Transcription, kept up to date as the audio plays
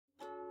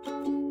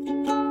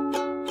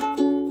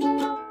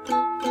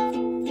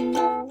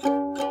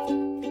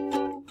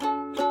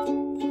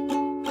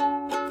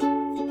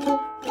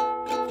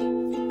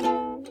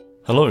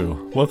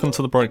Hello, welcome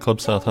to the Bright Club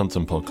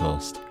Southampton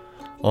podcast.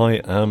 I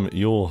am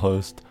your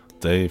host,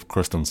 Dave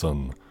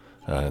Christensen.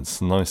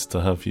 It's nice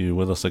to have you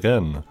with us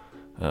again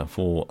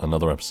for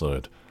another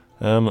episode.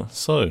 I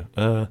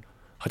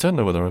don't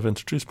know whether I've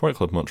introduced Bright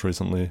Club much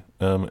recently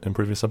in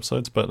previous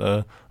episodes, but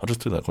I'll just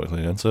do that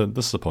quickly again. So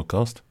this is a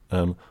podcast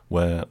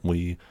where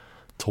we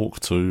talk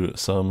to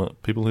some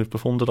people who've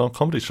performed at our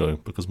comedy show,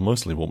 because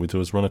mostly what we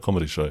do is run a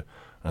comedy show,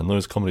 and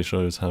those comedy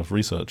shows have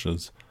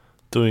researchers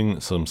doing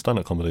some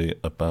stand-up comedy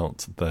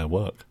about their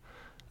work,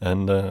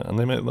 and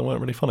they make their work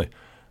really funny.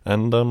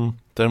 And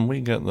then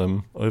we get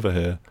them over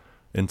here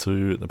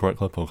into the Bright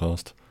Club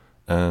podcast,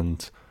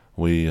 and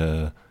we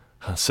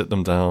sit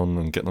them down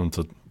and get them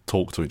to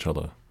talk to each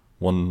other.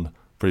 One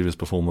previous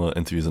performer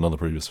interviews another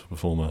previous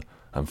performer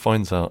and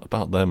finds out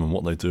about them and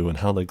what they do and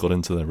how they got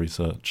into their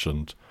research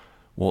and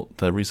what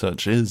their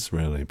research is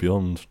really,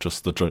 beyond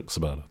just the jokes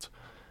about it.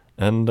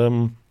 And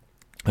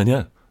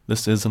yeah,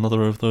 this is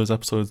another of those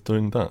episodes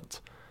doing that.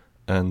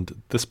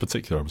 And this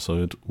particular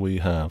episode, we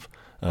have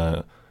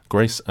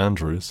Grace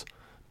Andrews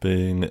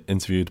being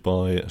interviewed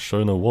by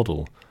Shona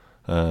Waddle.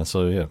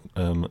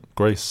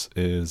 Grace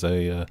is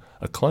a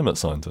climate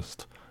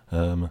scientist.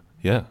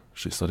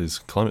 She studies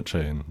climate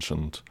change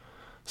and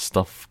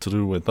stuff to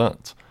do with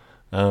that.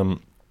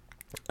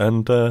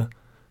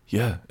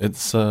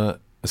 It's a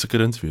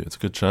good interview. It's a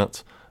good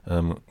chat.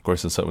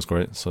 Grace's set was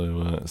great,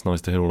 so it's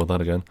nice to hear all of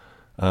that again.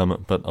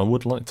 But I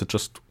would like to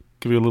just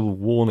give you a little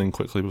warning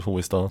quickly before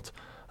we start.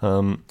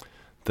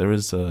 There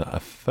is a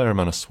fair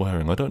amount of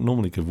swearing. I don't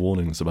normally give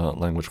warnings about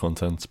language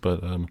content,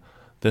 but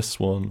this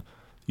one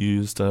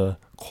used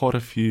quite a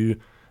few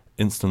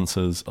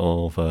instances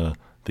of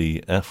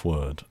the F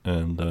word.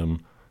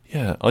 And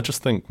I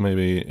just think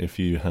maybe if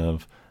you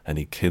have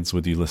any kids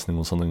with you listening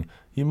or something,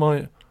 you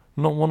might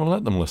not want to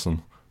let them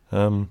listen.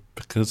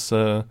 Because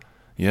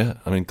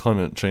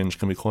climate change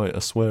can be quite a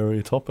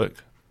sweary topic,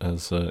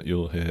 as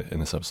you'll hear in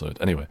this episode.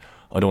 Anyway,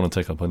 I don't want to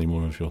take up any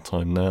more of your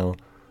time now.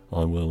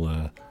 I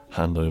will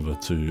hand over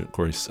to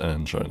Grace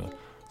and Shona.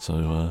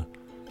 So,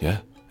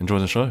 enjoy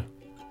the show.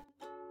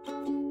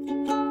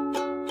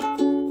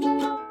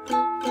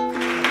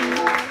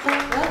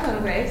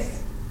 Welcome,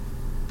 Grace.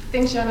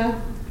 Thanks, Shona.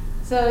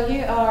 So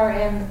you are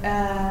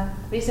a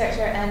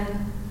researcher in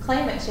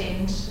climate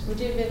change. Would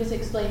you be able to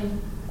explain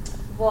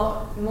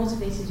what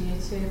motivated you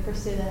to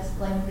pursue this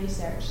line of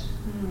research?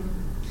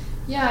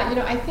 Yeah,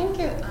 I think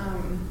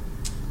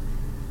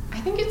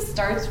it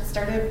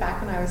started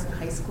back when I was in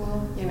high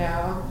school,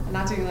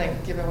 not to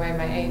give away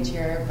my age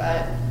here,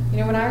 but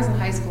when I was in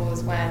high school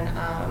is when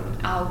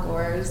Al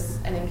Gore's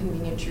An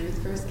Inconvenient Truth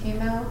first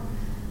came out.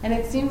 And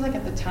it seemed like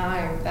at the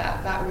time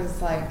that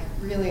was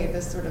really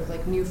this sort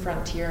of new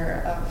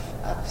frontier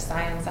of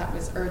science that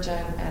was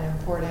urgent and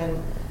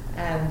important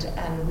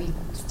and we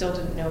still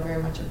didn't know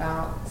very much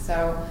about.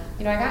 So,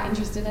 I got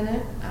interested in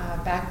it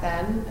back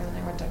then, and then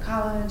I went to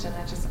college and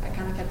I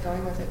kind of kept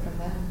going with it from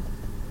then.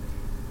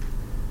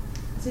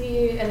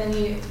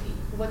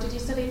 What did you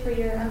study for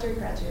your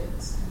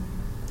undergraduates?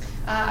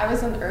 I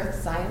was an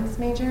earth science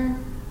major,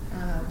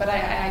 but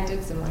I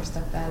did similar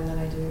stuff then that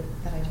I do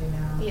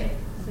now. Yeah.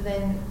 So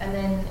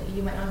then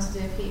you went on to do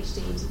a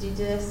PhD. Did you do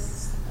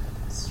this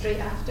straight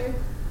after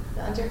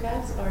the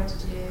undergrads, or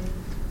did you?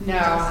 No,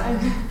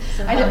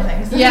 I did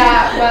things.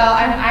 Yeah, well,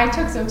 I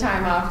took some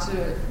time off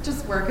to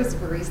just work as a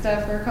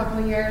barista for a couple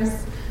of years.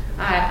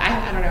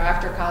 I don't know,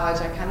 after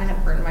college I kind of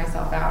had burned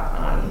myself out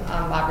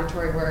on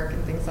laboratory work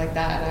and things like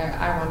that, and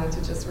I wanted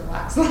to just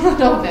relax a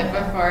little bit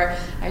before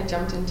I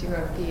jumped into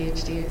a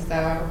PhD,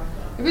 so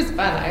it was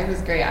fun. It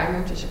was great. I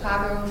moved to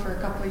Chicago for a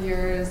couple of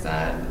years,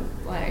 and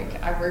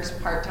I worked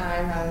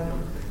part-time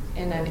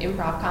in an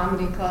improv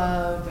comedy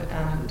club,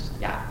 and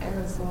yeah, it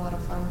was a lot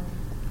of fun.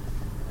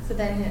 So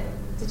then,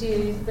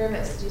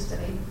 whereabouts did you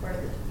study for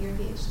your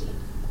PhD?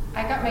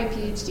 I got my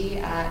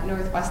PhD at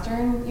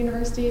Northwestern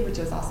University, which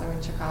is also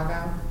in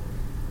Chicago.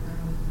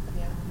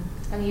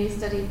 And you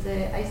studied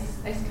the ice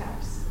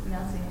caps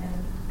melting in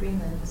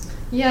Greenland.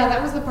 Yeah, that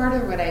was a part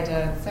of what I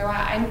did. So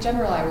in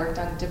general, I worked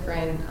on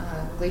different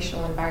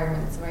glacial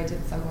environments. So I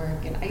did some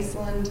work in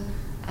Iceland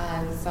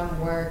and some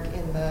work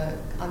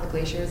on the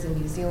glaciers in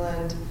New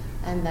Zealand.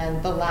 And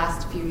then the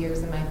last few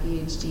years of my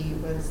PhD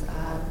was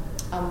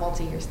a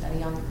multi-year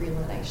study on the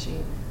Greenland ice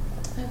sheet.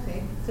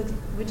 Okay. So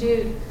would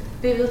you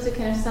be able to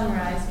kind of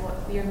summarize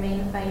what your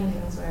main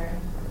findings were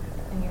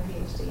in your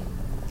PhD?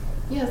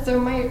 Yeah, so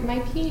my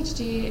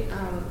PhD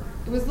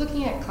it was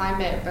looking at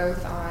climate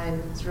both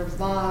on sort of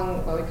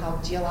long, what we call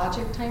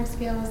geologic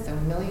timescales, so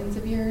millions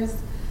of years,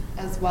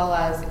 as well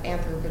as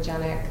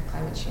anthropogenic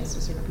climate change, so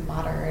sort of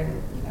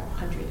modern,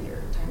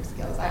 100-year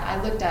timescales.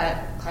 I looked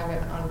at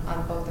climate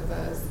on both of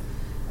those.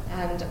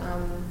 And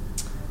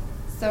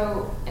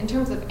so in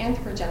terms of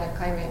anthropogenic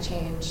climate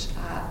change,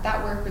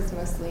 that work was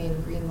mostly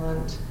in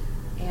Greenland.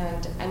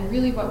 And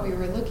really what we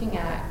were looking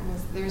at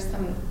was there's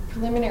some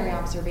preliminary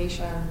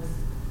observations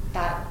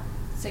that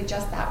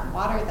suggest that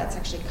water that's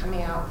actually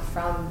coming out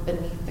from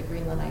beneath the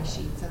Greenland ice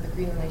sheet. So the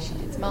Greenland ice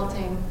sheet is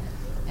melting,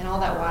 and all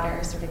that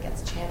water sort of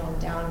gets channeled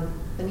down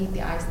beneath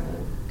the ice and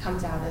then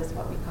comes out as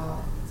what we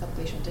call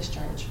subglacial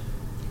discharge.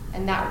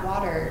 And that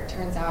water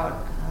turns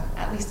out,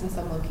 at least in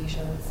some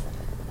locations,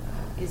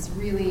 is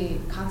really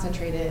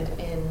concentrated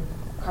in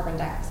carbon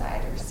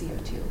dioxide or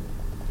CO2.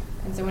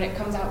 And so when it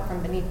comes out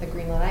from beneath the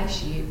Greenland ice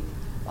sheet,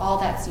 all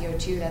that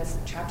CO2 that's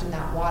trapped in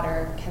that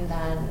water can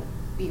then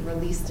be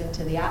released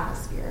into the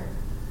atmosphere.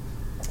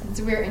 And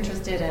so we're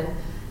interested in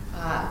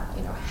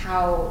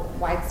how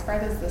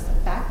widespread is this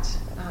effect,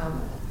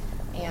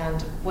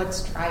 and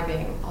what's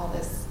driving all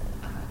this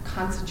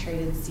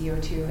concentrated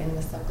CO2 in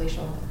the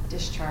subglacial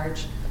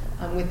discharge,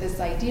 with this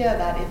idea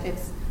that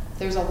if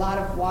there's a lot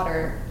of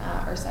water,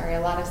 a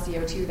lot of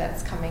CO2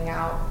 that's coming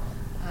out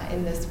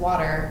in this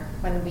water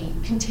when we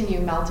continue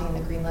melting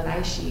the Greenland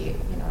ice sheet,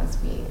 as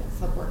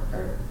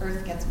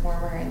Earth gets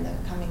warmer in the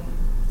coming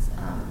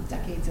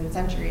decades and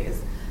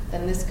centuries,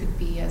 then this could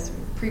be a sort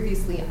of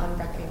previously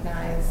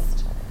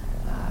unrecognized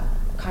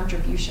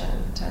contribution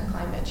to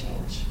climate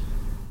change.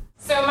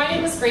 So my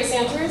name is Grace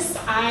Andrews.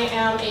 I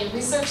am a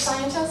research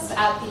scientist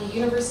at the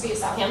University of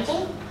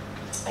Southampton,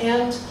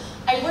 and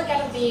I work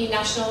out of the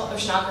National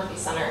Oceanography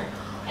Center,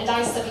 and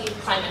I study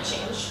climate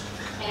change.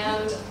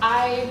 And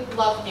I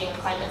love being a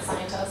climate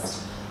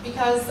scientist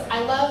because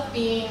I love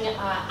being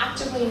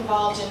actively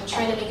involved in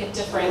trying to make a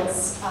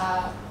difference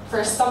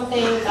for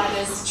something that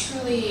is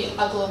truly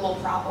a global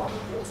problem.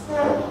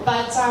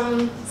 But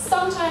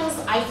sometimes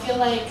I feel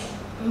like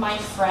my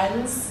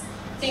friends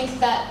think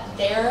that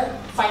they're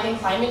fighting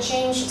climate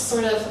change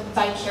sort of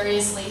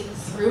vicariously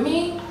through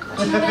me.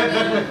 Do you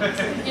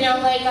know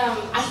what I mean?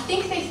 I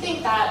think they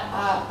think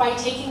that by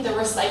taking the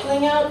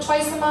recycling out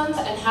twice a month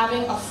and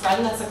having a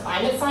friend that's a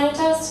climate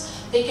scientist,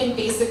 they can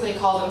basically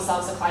call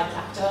themselves a climate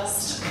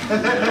activist.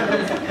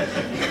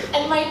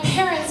 And my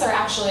parents are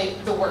actually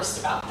the worst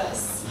about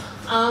this.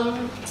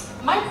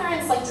 My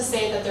parents like to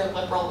say that they're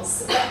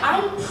liberals, but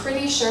I'm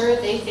pretty sure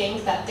they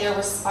think that their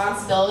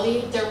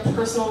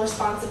personal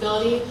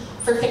responsibility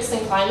for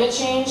fixing climate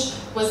change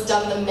was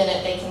done the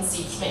minute they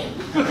conceived me.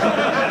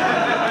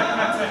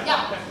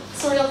 Yeah,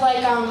 sort of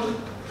like,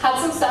 had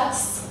some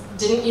sex,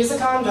 didn't use a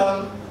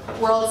condom,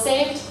 world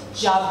saved,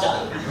 job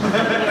done.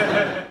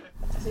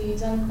 So you've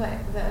done quite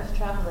a bit of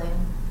travelling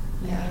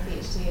in your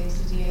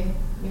PhD.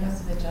 You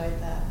must have enjoyed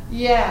that.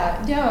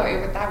 Yeah,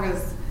 no, that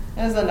was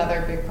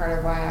another big part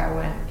of why I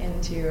went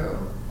into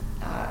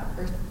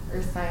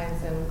earth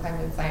science and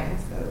climate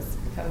science,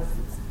 because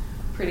it's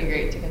pretty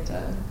great to get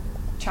to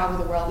travel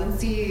the world and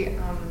see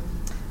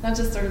not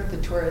just sort of the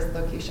tourist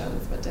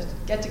locations, but to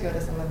get to go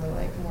to some of the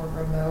more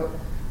remote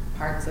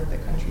parts of the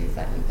countries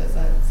that you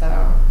visit.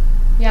 So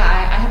yeah,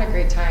 I had a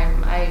great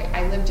time.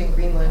 I lived in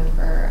Greenland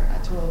for a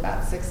total of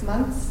about 6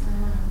 months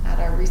at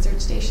a research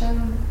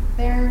station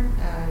there,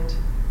 and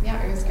yeah,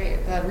 it was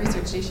great. The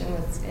research station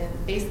was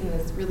based in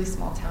this really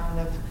small town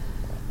of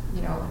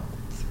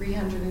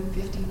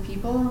 350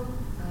 people,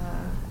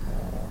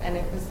 and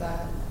it was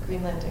a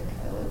Greenlandic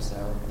village,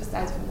 so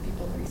besides from the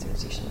people in the research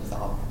station, it was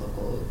all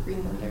local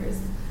Greenlanders.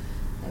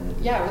 And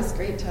yeah, it was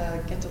great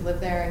to get to live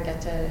there and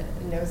get to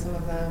know some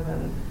of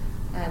them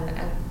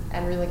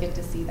and really get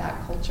to see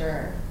that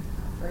culture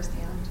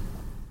firsthand.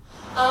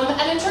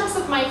 And in terms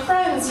of my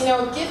friends,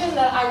 given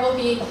that I will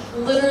be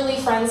literally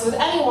friends with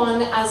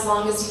anyone as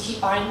long as you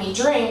keep buying me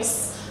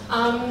drinks,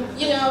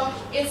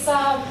 it's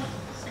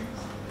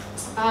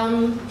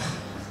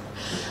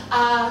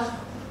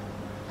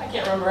I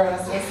can't remember what I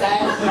was going to say.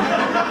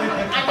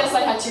 I guess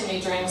I had too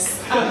many drinks.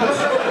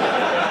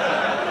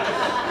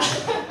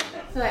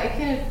 So I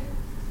kind of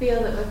feel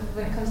that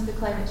when it comes to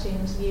climate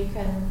change, you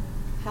can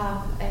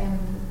have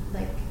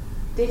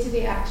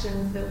day-to-day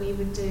actions that we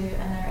would do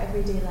in our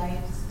everyday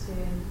lives to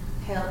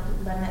help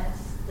limit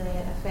the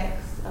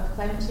effects of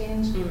climate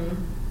change,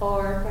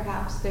 or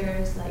perhaps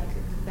there's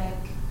big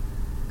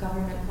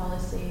government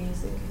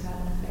policies that could have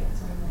an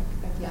effect on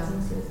big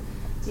businesses.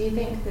 Do you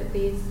think that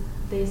these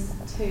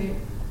two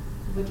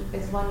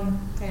is one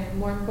kind of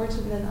more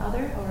important than the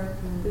other, or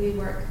do we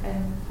work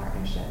in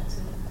partnership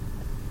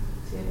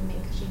to make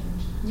a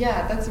change?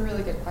 Yeah, that's a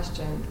really good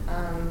question.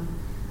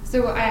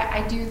 So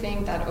I do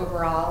think that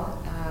overall,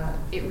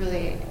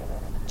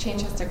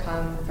 change has to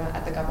come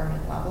at the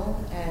government level,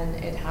 and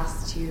it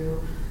has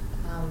to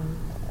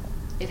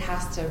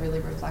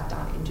really reflect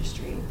on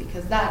industry,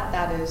 because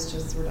that is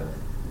just sort of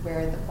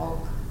where the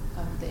bulk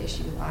of the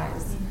issue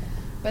lies.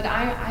 But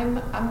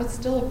I'm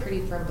still a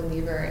pretty firm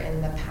believer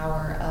in the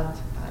power of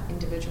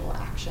individual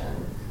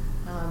action.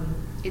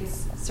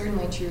 It's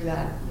certainly true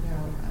that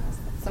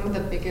some of the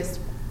biggest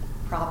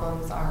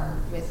problems are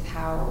with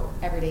how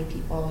everyday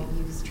people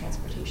use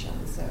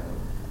transportation. So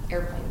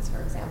airplanes,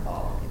 for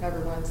example, if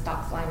everyone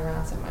stopped flying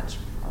around so much,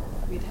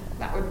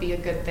 that would be a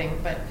good thing,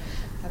 but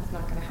that's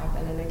not going to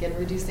happen. And again,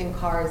 reducing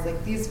cars,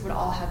 these would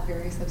all have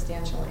very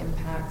substantial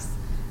impacts.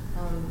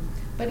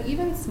 But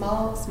even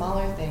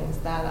smaller things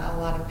that a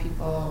lot of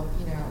people,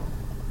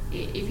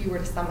 if you were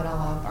to sum it all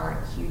up,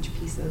 aren't huge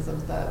pieces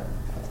of the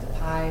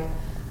pie,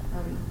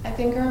 I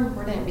think are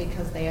important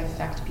because they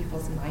affect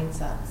people's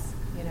mindsets.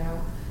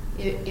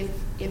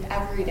 if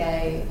every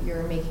day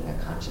you're making a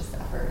conscious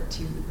effort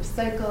to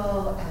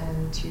recycle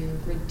and to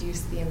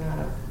reduce the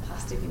amount of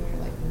plastic in your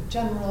life in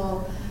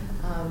general,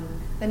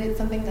 then it's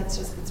something that's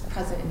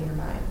present in your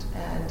mind,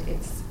 and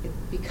it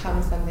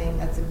becomes something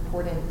that's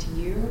important to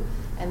you,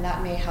 and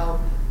that may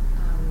help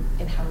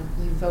in how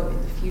you vote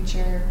in the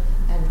future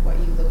and what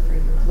you look for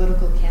your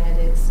political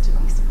candidates to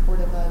be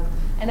supportive of.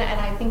 And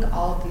I think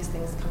all of these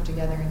things come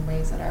together in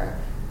ways that are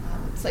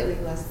slightly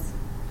less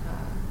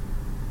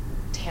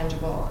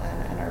tangible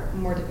and are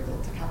more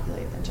difficult to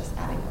calculate than just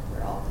adding up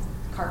where all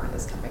the carbon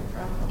is coming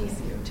from, all the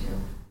CO2.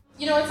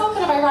 You know, it's all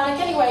kind of ironic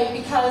anyway,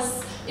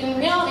 because in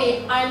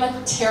reality, I'm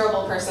a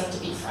terrible person to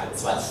be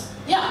friends with.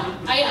 Yeah,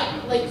 I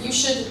am. Like, you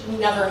should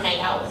never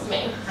hang out with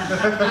me.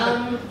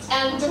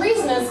 And the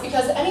reason is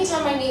because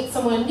anytime I meet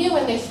someone new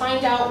and they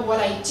find out what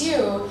I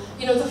do,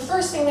 you know, the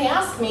first thing they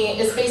ask me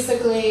is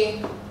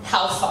basically,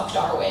 how fucked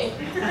are we?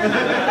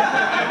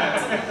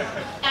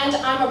 And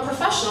I'm a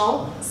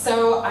professional,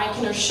 so I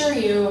can assure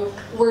you,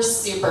 we're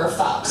super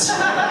fucked.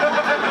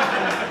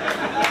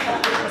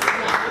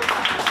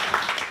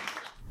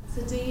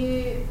 So do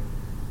you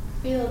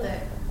feel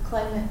that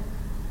climate,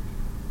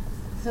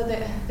 so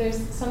that there's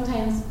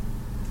sometimes,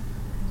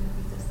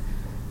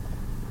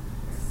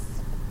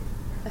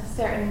 a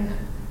certain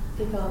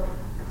people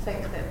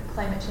think that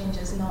climate change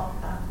is not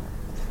a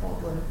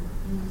problem,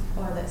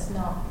 or that it's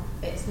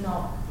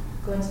not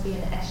going to be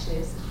an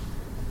issue.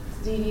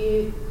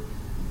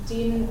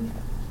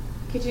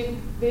 Could you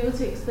be able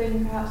to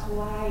explain perhaps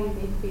why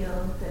they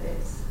feel that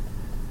it's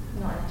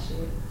not an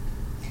issue?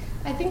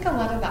 I think a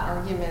lot of the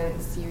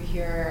arguments you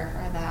hear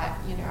are that,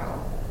 you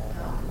know,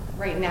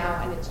 right now,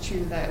 and it's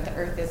true that the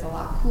Earth is a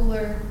lot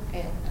cooler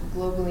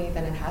globally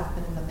than it has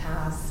been in the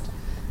past.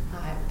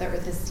 The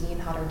Earth has seen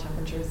hotter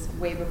temperatures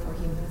way before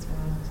humans were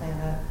on the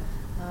planet.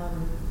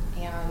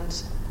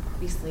 And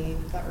obviously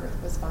the Earth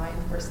was fine,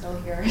 we're still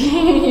here.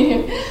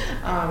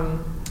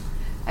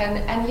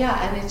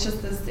 And it's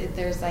just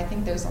this, I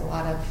think there's a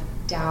lot of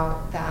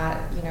doubt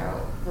that, you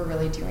know, we're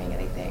really doing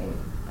anything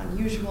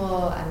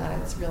unusual, and that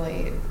it's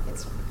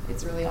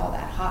really all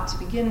that hot to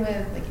begin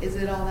with. Like, is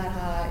it all that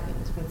hot? You know,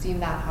 it doesn't seem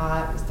that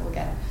hot. We still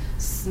get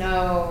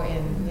snow,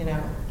 and you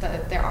know,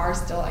 there are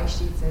still ice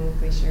sheets and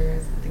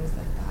glaciers and things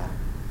like that.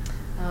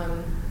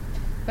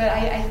 But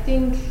I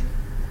think,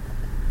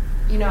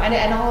 you know,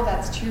 and all of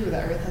that's true.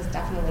 The Earth has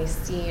definitely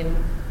seen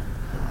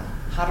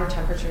hotter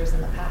temperatures in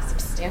the past,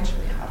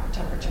 substantially hotter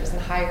temperatures, and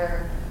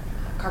higher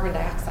carbon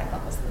dioxide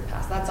levels in the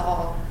past. That's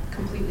all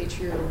completely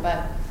true.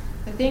 But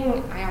the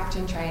thing I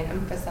often try and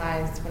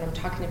emphasize when I'm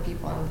talking to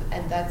people,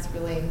 and that's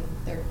really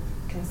their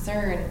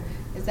concern,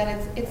 is that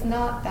it's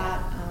not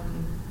that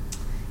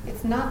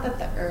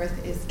the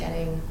Earth is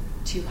getting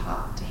too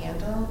hot to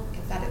handle.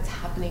 It's that it's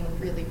happening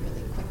really,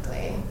 really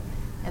quickly,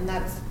 and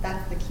that's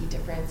the key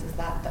difference. Is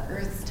that the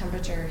Earth's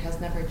temperature has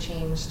never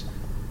changed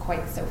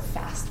quite so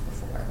fast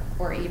before,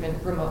 or even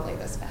remotely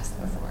this fast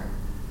before.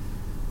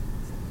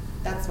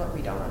 That's what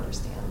we don't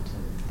understand,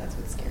 and that's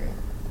what's scary.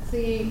 So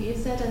you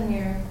said in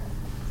your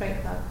Fright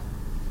Club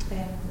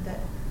that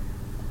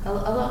a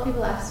lot of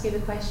people ask you the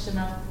question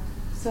of,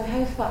 so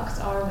how fucked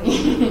are we?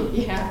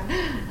 Yeah.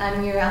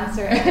 And your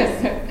answer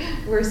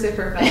is, we're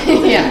super fucked.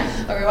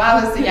 Yeah. Okay,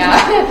 well,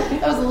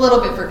 that was a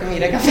little bit for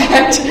comedic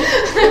effect.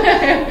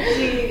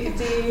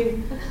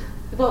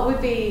 What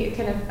would be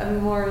kind of a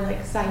more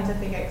like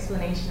scientific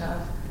explanation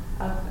of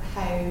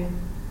how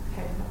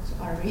fucked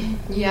are we?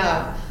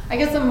 Yeah. I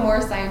guess a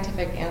more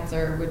scientific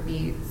answer would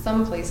be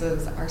some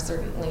places are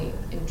certainly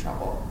in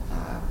trouble.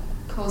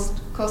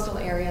 Coastal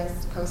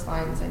areas,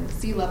 coastlines, and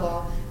sea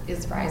level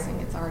is rising.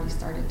 It's already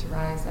started to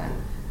rise, and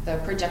the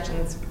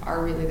projections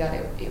are really that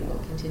it will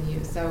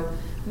continue. So,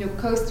 you know,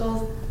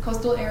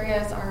 coastal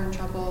areas are in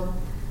trouble,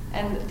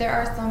 and there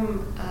are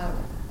some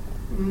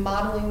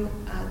modeling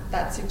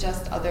that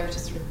suggests other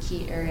just sort of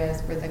key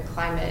areas where the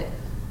climate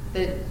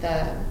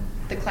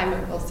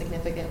will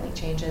significantly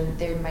change, and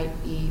there might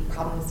be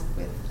problems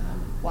with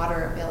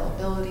water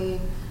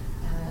availability,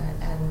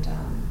 and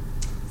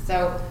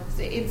so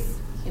it's,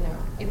 you know,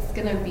 it's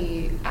going to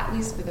be, at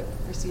least for the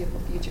foreseeable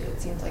future, it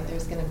seems like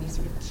there's going to be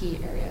sort of key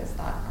areas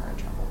that are in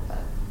trouble,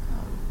 but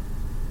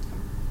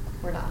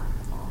we're not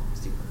all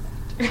super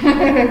fucked.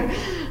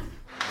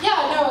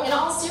 Yeah, no, in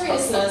all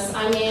seriousness,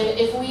 I mean,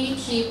 if we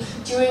keep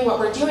doing what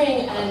we're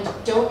doing and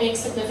don't make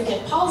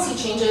significant policy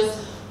changes,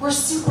 we're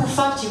super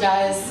fucked, you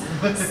guys.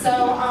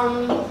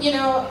 So, you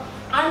know,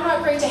 I'm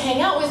not great to hang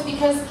out with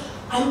because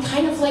I'm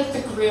kind of like the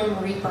Grim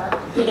Reaper,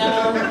 you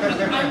know?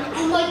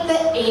 I'm like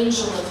the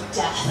angel of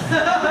death.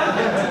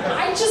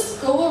 I just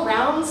go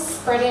around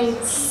spreading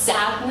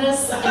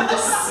sadness and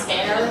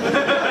despair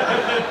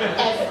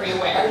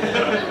everywhere.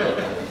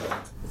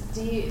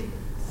 So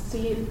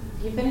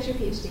you finished your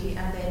PhD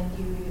and then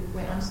you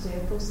went on to do a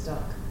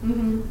postdoc,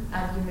 Mm-hmm.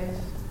 and you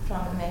moved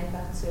from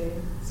America to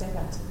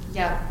Southampton.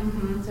 Yeah.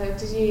 Mm-hmm. So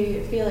did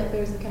you feel like there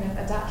was a kind of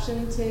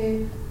adaptation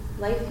to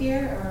life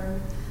here,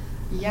 or?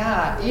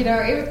 Yeah,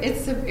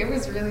 it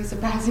was really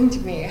surprising to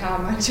me how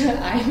much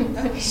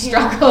I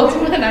struggled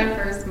when I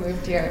first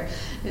moved here.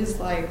 It's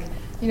like,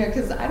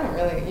 because I don't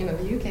really,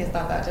 the UK is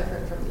not that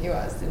different from the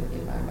US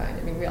in my mind.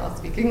 I mean, we all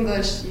speak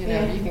English, you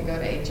can go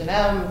to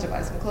H&M to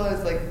buy some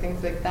clothes, like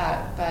things like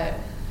that. But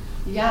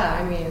yeah,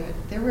 I mean,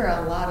 there were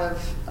a lot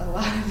of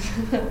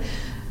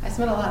I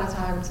spent a lot of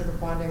time sort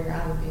of wandering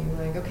around being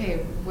like, okay,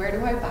 where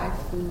do I buy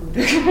food?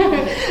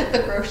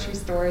 The grocery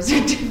stores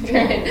are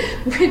different.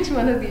 Which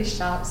one of these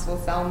shops will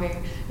sell me,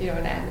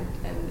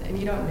 and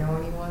you don't know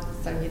anyone,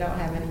 so you don't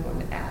have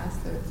anyone to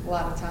ask. So it's a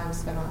lot of time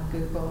spent on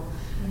Google.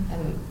 Mm-hmm.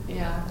 And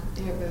yeah,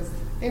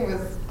 it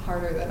was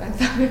harder than I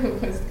thought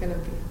it was going to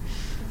be.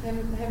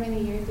 How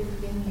many years have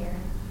you been here?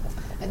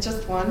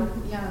 Just one.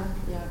 Yeah,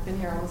 I've been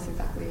here almost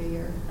exactly a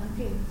year.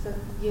 Okay, so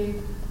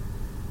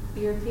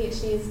your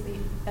PhD is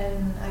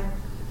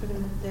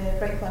from the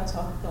Bright Club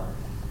talk got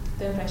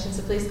the impression,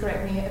 so please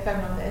correct me if I'm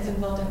wrong, that it's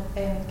involved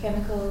in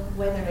chemical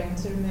weathering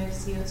to remove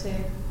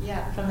CO2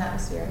 from the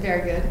atmosphere.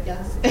 Very good,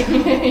 yes.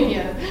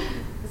 Yeah.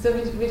 So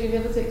would you be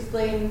able to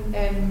explain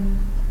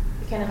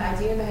the kind of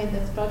idea behind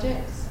this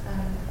project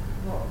and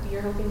what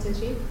you're hoping to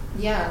achieve?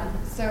 Yeah,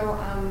 so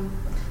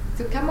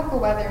chemical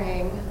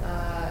weathering,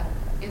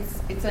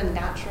 it's a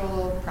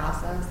natural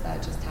process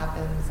that just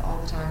happens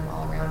all the time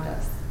all around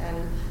us.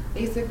 And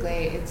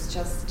basically, it's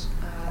just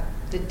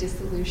the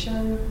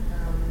dissolution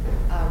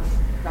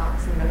of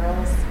rocks and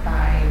minerals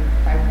by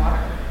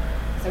water.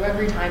 So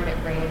every time it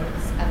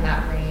rains and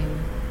that rain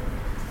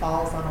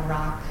falls on a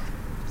rock,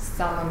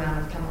 some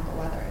amount of chemical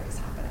weathering is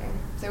happening.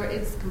 So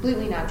it's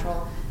completely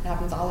natural. It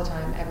happens all the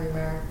time,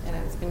 everywhere, and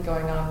it's been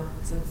going on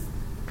since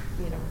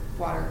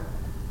water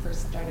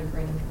first started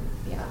raining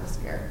from the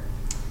atmosphere.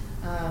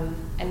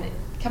 And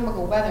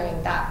chemical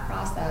weathering, that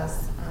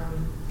process,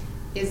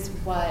 is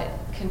what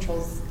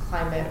controls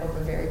climate over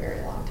very, very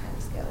long time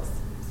scales.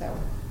 So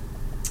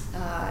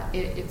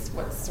it's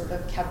what's sort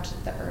of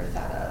kept the Earth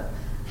at a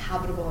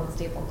habitable and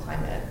stable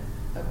climate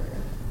over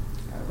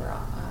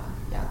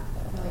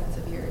millions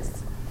of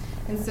years.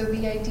 And so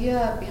the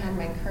idea behind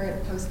my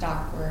current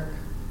postdoc work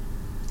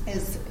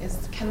is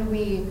can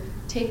we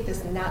take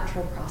this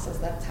natural process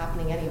that's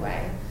happening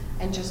anyway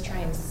and just try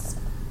and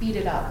speed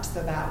it up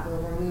so that we're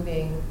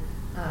removing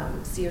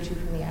CO2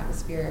 from the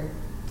atmosphere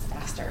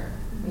faster,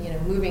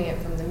 moving it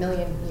from the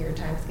million-year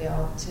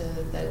timescale to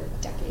the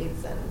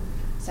decades and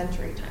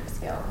century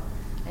timescale,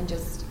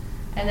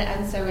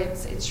 and so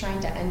it's trying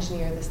to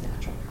engineer this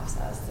natural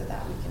process so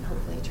that we can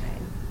hopefully try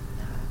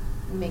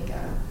and make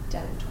a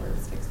dent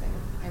towards fixing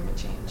climate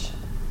change.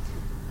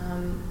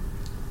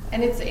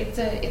 And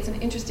it's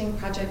an interesting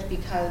project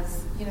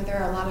because there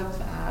are a lot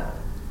of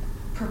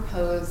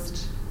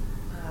proposed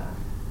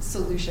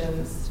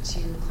solutions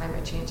to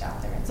climate change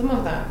out there, and some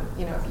of them,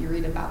 if you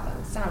read about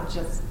them, sound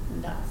just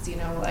nuts,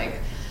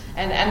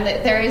 and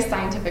there is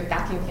scientific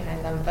backing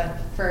behind them, but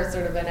for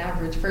sort of an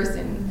average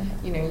person,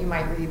 you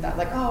might read that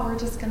like, oh, we're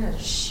just going to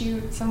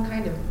shoot some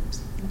kind of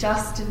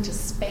dust into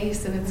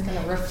space and it's going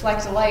to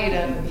reflect light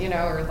and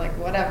or like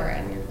whatever,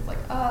 and you're just like,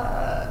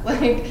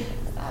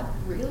 is that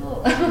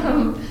real?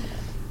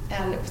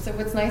 And so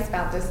what's nice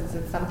about this is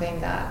it's something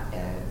that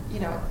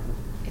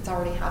it's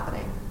already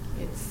happening.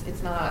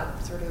 It's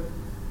not sort of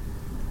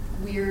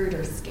weird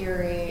or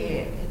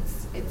scary.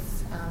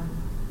 It's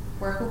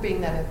we're hoping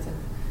that it's a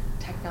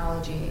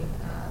technology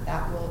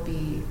that will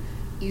be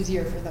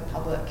easier for the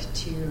public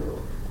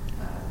to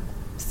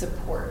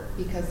support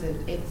because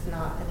it's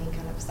not any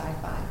kind of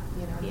sci-fi,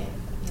 Yeah.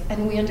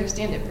 And we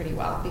understand it pretty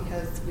well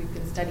because we've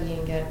been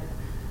studying it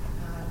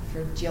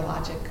for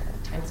geologic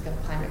timescale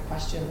climate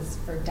questions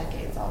for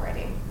decades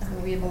already. So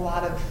we have a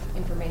lot of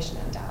information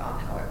and data on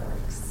how it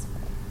works.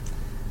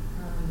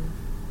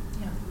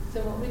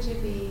 So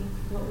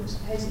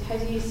how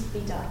do you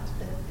speed up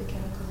the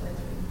chemical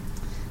weathering?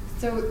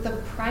 So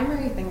the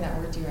primary thing that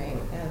we're doing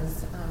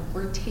is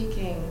we're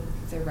taking,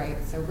 so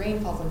rain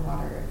falls on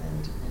water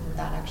and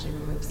that actually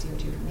removes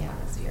CO2 from the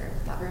atmosphere.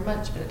 Not very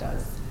much, but it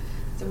does.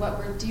 So what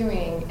we're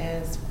doing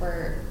is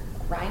we're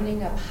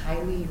grinding up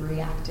highly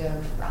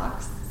reactive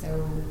rocks,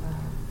 so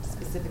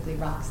specifically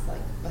rocks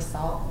like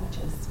basalt, which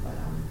is what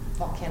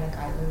volcanic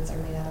islands are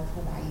made out of.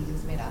 Hawaii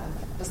is made out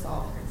of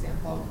basalt, for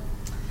example.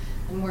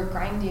 And we're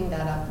grinding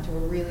that up into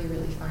a really,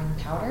 really fine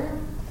powder,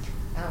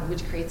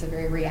 which creates a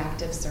very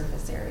reactive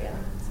surface area.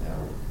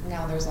 So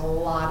now there's a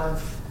lot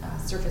of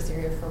surface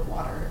area for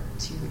water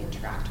to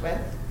interact with.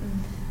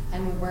 Mm-hmm.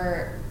 And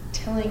we're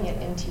tilling it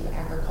into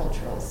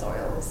agricultural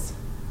soils.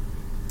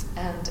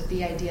 And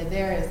the idea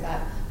there is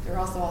that there are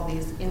also all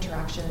these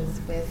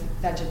interactions with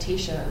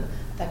vegetation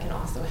that can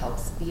also help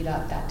speed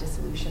up that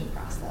dissolution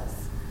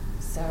process.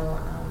 So,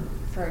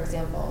 for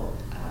example,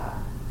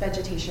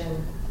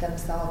 vegetation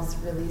themselves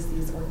release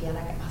these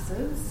organic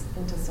acids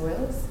into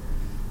soils,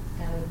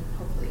 and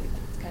hopefully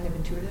it's kind of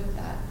intuitive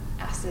that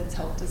acids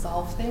help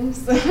dissolve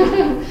things.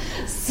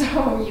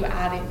 So you're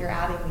adding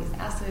these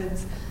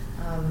acids,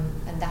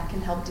 and that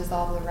can help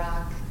dissolve the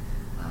rock.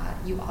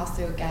 You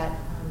also get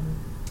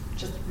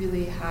just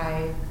really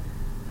high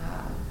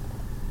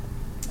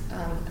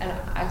and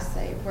I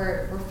say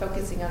we're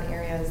focusing on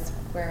areas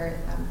where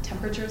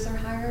temperatures are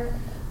higher.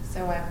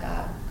 So I've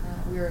got,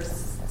 we were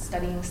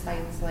studying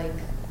sites like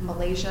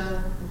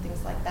Malaysia and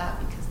things like that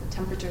because the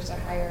temperatures are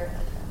higher.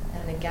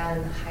 And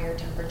again, higher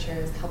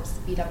temperatures help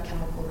speed up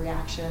chemical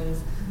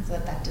reactions so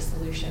that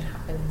dissolution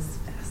happens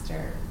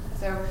faster.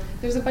 So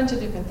there's a bunch of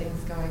different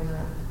things going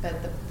on, but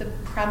the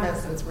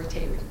premise is we're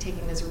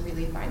taking this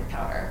really fine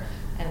powder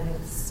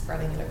and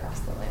spreading it across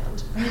the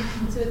land.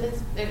 So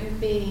it would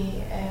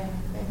be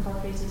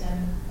incorporated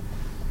in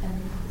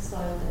the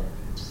soil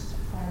that just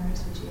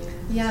farmers would use?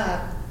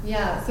 Yeah.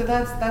 So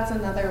that's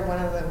another one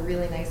of the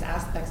really nice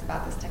aspects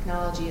about this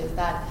technology is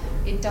that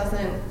it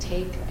doesn't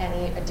take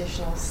any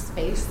additional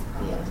space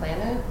on the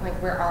planet.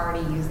 Like we're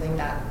already using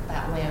that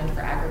land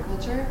for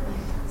agriculture,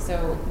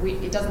 so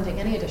it doesn't take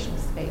any additional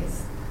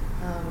space.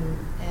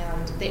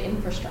 And the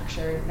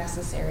infrastructure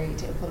necessary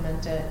to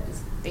implement it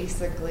is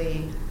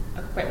basically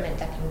equipment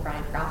that can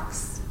grind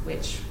rocks,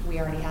 which we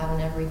already have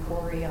in every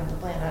quarry on the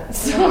planet.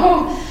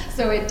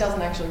 So it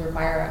doesn't actually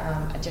require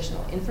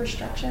additional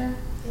infrastructure.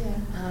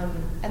 Yeah.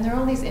 And there are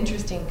all these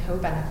interesting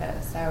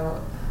co-benefits.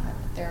 So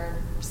there are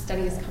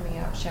studies coming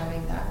out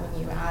showing that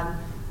when you add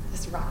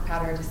this rock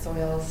powder to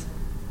soils,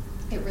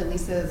 it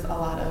releases a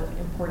lot of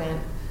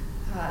important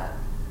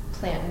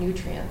plant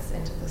nutrients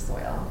into the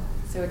soil.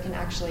 So it can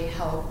actually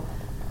help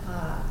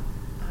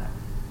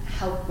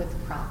with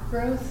crop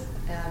growth,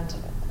 and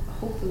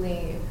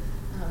hopefully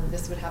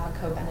this would have a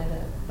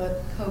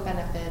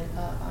co-benefit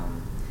of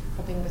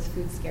helping with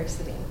food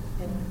scarcity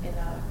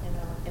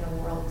in a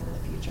world in the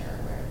future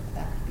where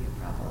that could be a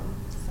problem.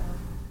 So.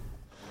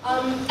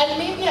 And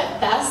maybe at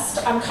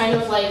best, I'm kind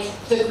of like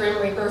the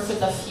Grim Reaper for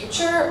the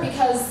future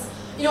because,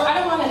 I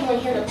don't want anyone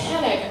here to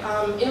panic.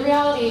 In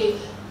reality,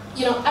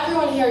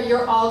 everyone here,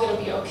 you're all going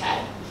to be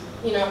okay.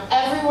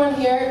 Everyone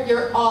here,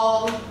 you're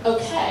all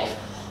okay,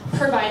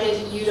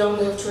 provided you don't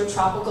move to a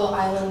tropical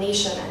island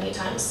nation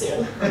anytime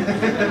soon.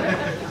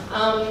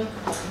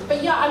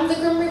 But yeah, I'm the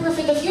Grim Reaper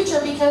for the future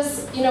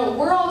because,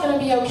 we're all going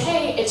to be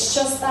okay. It's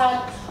just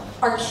that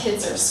our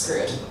kids are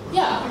screwed.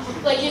 Yeah,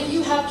 like if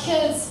you have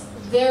kids,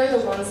 they're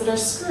the ones that are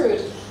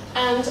screwed.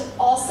 And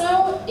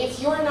also, if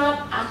you're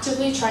not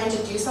actively trying to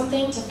do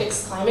something to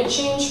fix climate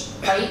change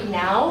right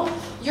now,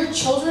 your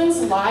children's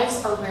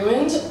lives are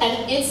ruined,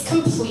 and it's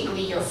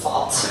completely your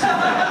fault. So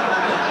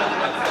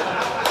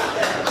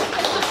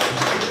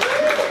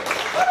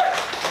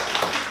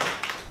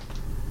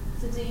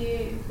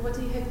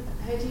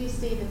how do you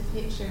see the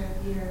future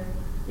of your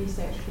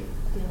research field?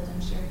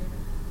 I'm sure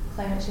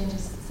climate change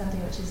is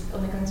something which is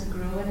only going to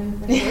grow in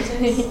importance,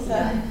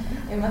 so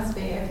it must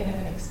be a kind of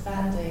an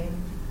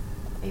expanding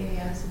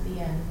area to be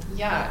in.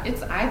 Yeah,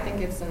 I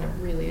think it's a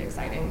really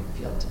exciting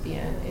field to be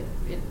in.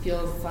 It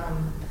feels, I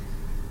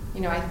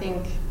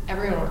think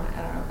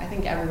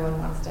everyone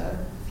wants to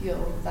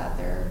feel that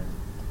they're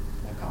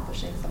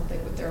accomplishing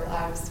something with their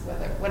lives,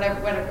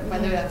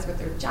 whether that's with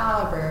their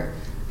job or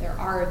their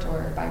art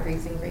or by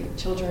raising great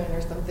children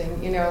or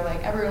something.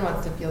 Like everyone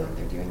wants to feel like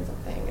they're doing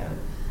something,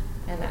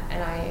 and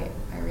I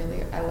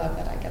love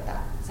that I get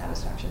that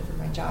satisfaction from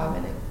my job,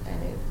 and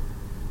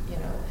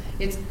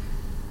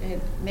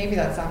maybe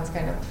that sounds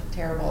kind of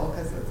terrible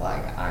because it's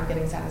like I'm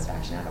getting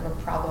satisfaction out of a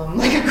problem,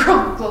 like a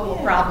global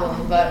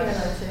problem, but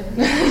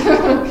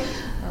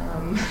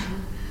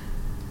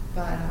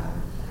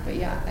but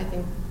yeah, I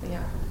think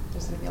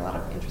there's going to be a lot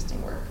of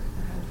interesting work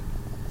ahead.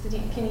 So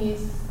can you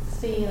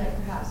see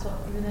perhaps what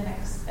would be the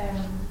next type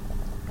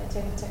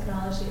of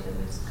technology that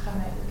would come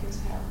out that could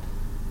help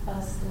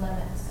us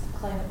limit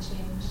climate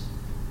change?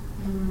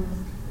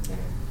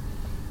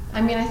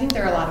 I think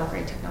there are a lot of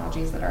great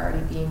technologies that are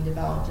already being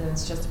developed, and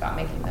it's just about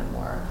making them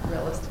more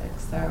realistic.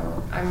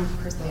 So I'm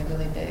personally a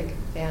really big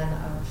fan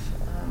of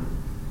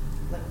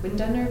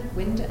wind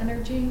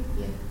energy,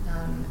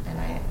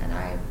 and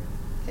I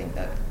think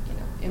that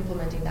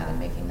implementing that and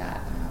making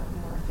that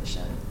more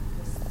efficient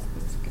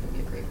is going to be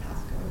a great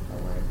path going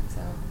forward.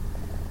 So,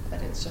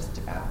 but it's just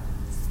about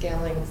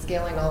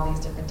scaling all these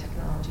different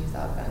technologies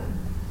up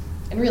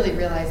and really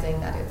realizing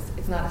that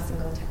it's not a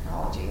single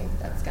technology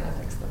that's going to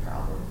fix the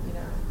problem.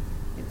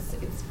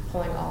 It's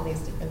pulling all these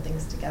different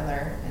things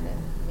together and then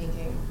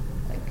making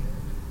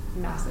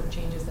massive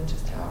changes in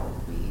just how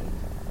we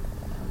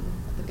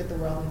look at the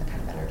world and the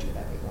kind of energy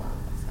that we want.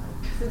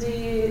 So do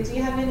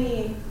you have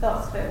any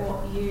thoughts about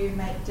what you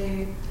might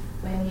do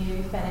when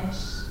you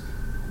finish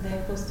the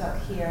postdoc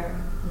here,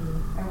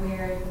 or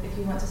where, if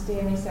you want to stay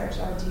in research,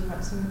 or do you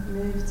want to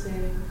move to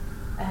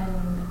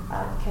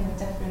a kind of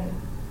different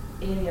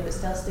area but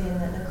still stay in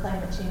the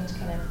climate change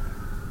kind of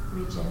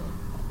region?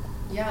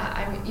 Yeah,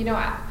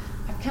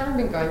 I've kind of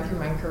been going through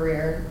my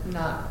career,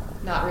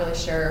 not really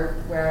sure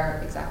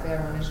where exactly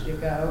I wanted to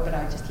go, but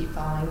I just keep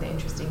following the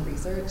interesting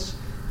research,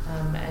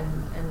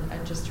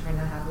 and just trying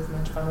to have as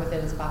much fun with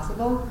it as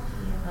possible.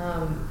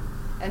 Yeah.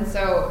 And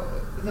so,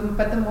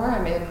 but the more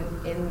I'm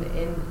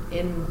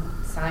in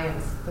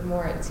science, the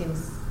more it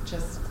seems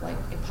just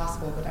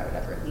impossible that I would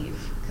ever leave.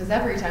 Because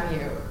every time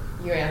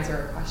you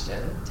answer a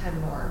question, 10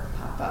 more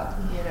pop up,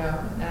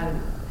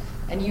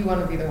 and you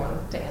want to be the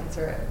one to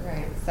answer it,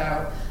 right?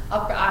 So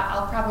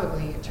I'll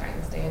probably try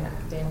and stay in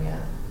academia,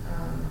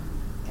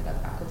 get a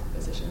faculty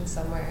position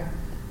somewhere,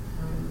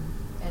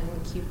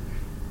 and keep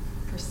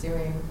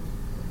pursuing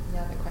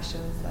the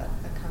questions that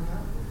come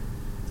up.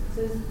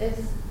 So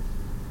is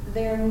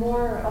there are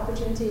more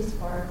opportunities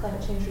for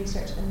climate change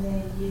research in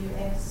the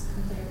US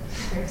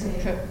compared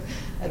to...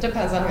 It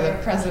depends on who the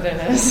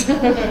president is.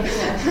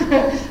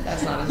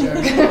 That's not a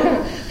joke.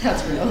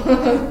 That's real.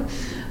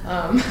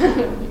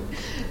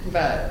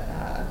 But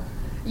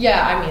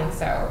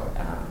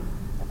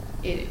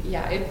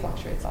it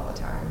fluctuates all the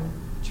time,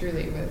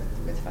 truly,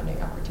 with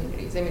funding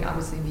opportunities. I mean,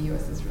 obviously the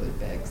U.S. is really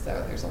big,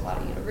 so there's a lot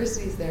of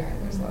universities there,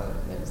 and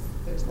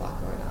there's a lot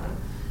going on.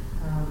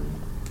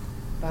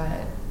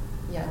 But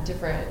yeah,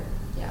 different.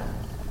 Yeah,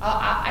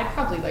 I'd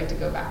probably like to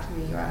go back to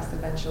the U.S.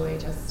 eventually,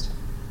 just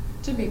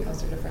to be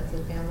closer to friends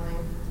and family.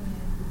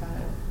 Yeah.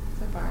 But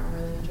so far, I'm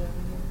really enjoying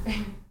it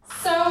here.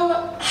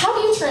 So, how do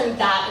you turn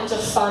that into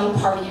fun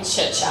party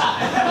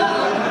chit-chat?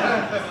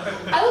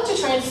 I like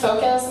to try and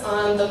focus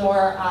on the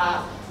more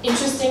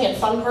interesting and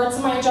fun parts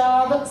of my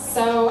job,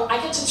 so I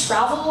get to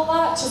travel a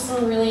lot to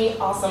some really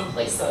awesome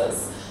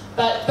places.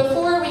 But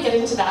before we get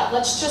into that,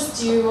 let's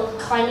just do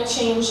climate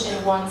change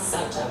in one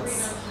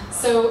sentence.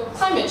 So,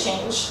 climate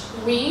change.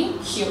 We,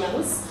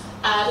 humans,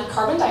 add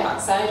carbon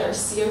dioxide, or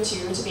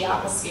CO2, to the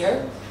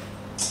atmosphere.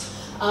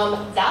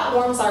 That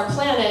warms our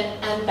planet,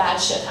 and bad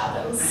shit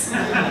happens.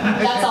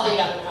 That's all you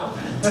gotta know.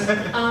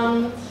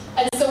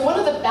 And so one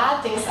of the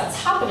bad things that's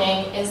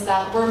happening is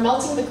that we're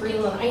melting the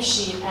Greenland ice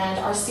sheet, and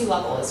our sea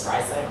level is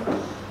rising.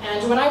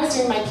 And when I was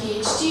doing my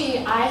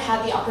PhD, I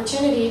had the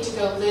opportunity to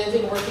go live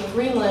and work in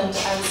Greenland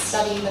and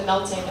study the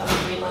melting of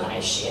the Greenland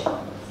ice sheet.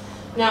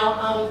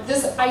 Now,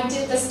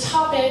 this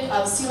topic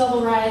of sea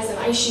level rise and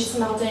ice sheets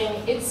melting,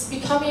 it's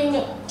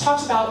becoming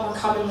talked about more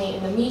commonly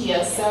in the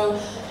media, so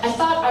I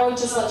thought I would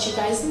just let you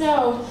guys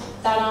know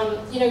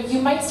that you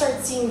might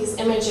start seeing these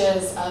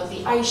images of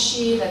the ice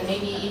sheet and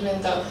maybe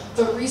even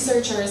the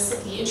researchers,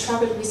 the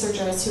intrepid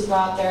researchers who go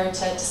out there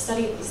to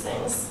study these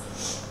things.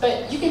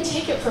 But you can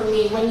take it from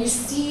me, when you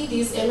see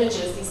these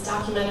images, these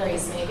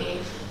documentaries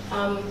maybe,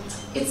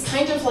 it's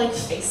kind of like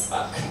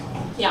Facebook.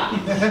 Yeah.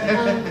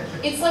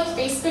 It's like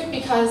Facebook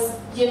because,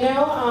 you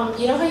know how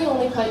you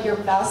only put your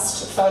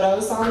best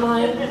photos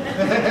online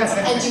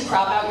and you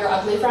crop out your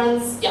ugly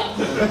friends? Yeah,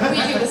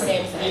 we do the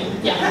same thing.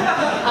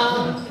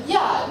 Yeah.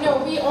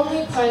 We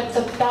only put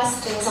the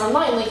best things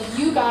online. Like,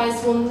 you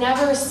guys will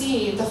never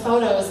see the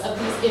photos of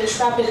these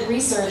intrepid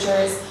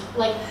researchers,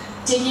 like,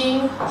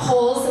 digging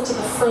holes into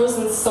the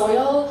frozen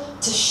soil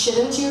to shit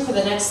into for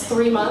the next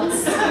 3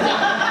 months. No,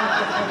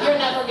 you're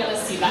never gonna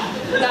see that.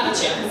 Not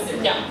a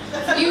chance. Yeah.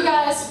 For you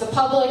guys, for the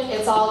public,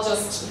 it's all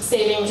just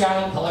saving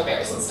drowning polar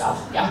bears and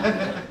stuff.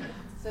 Yeah.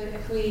 So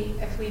if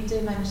we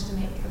do manage to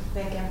make a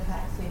big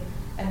impact, say,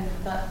 in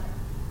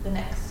the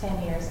next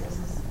 10 years, this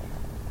is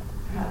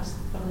perhaps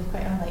probably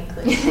quite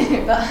unlikely,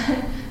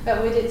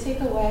 but would it take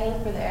a while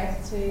for the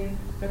Earth to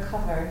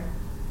recover?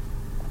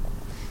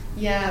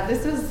 Yeah,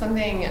 this is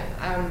something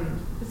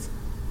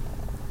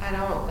I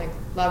don't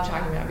love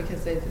talking about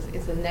because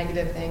it's a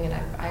negative thing, and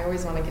I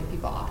always want to give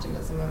people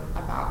optimism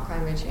about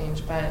climate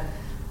change. But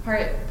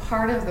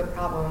part of the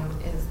problem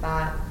is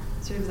that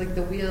sort of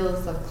the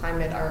wheels of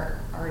climate are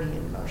already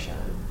in motion.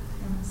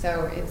 Mm-hmm.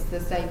 So it's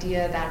this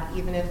idea that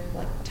even if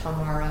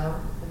tomorrow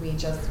we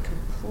just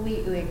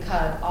completely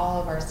cut all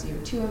of our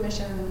CO2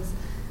 emissions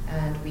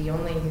and we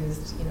only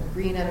used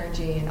green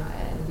energy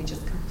and we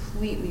just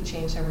completely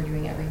changed how we're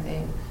doing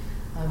everything,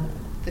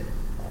 the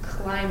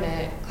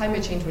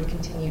climate change would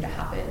continue to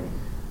happen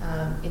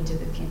into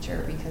the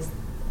future because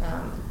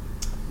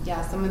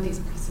some of these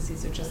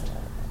processes are just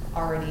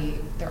already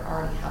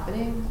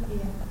happening.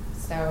 Yeah.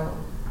 So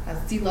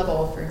sea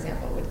level, for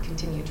example, would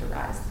continue to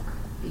rise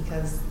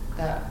because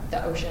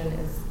the ocean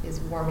is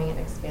warming and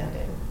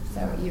expanding.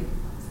 So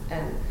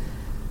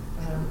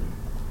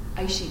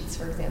ice sheets,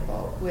 for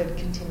example, would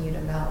continue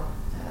to melt.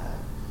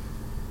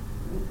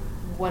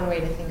 One way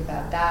to think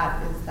about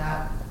that is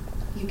that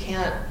you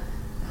can't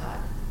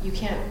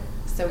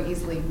so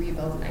easily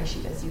rebuild an ice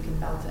sheet as you can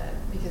melt it,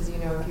 because if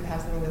you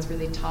have something that's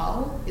really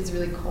tall, it's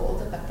really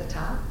cold up at the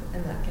top,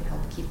 and that can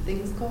help keep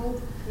things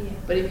cold. Yeah.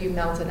 But if you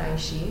melt an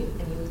ice sheet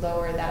and you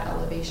lower that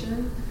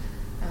elevation,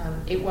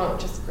 it won't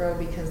just grow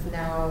because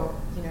now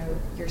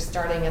you're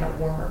starting at a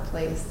warmer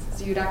place.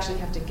 So you'd actually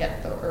have to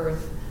get the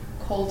Earth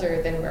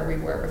colder than where we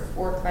were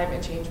before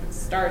climate change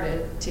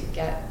started to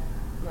get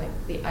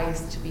the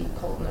ice to be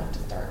cold enough to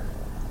start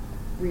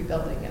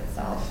rebuilding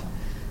itself.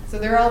 So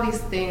there are all these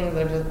things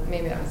that are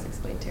maybe that was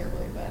explained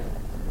terribly,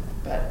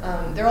 but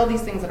there are all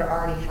these things that are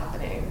already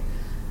happening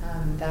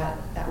that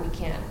we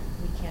can't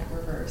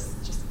reverse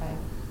just by.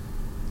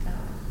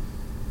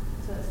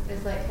 So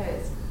it's like how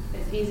it's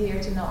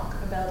easier to knock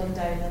a building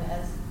down than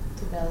it is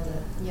to build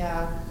it.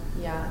 Yeah,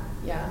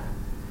 definitely.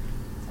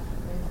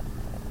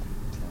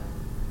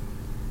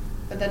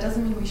 But that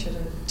doesn't mean we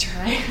shouldn't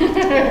try.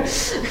 Yeah,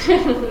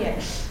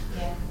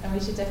 and we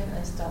should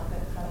definitely stop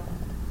it from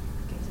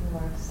getting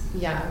worse.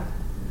 Yeah.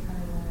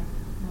 Becoming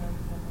more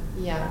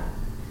Yeah.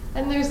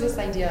 And there's this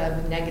idea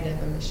of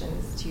negative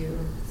emissions too.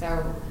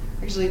 So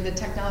actually the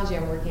technology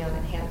I'm working on,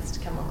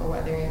 enhanced chemical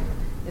weathering,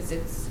 is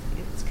it's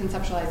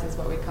conceptualized as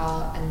what we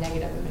call a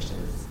negative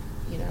emissions,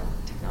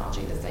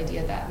 technology. This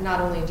idea that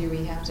not only do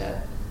we have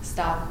to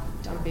stop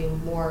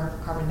dumping more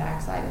carbon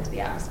dioxide into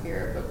the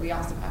atmosphere, but we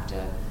also have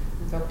to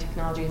invoke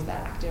technologies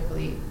that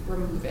actively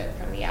remove it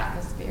from the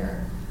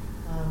atmosphere.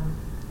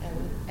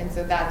 And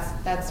so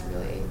that's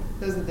really,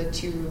 those are the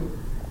two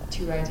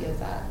ideas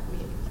that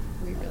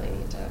we really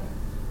need to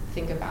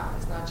think about.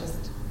 It's not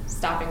just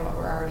stopping what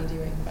we're already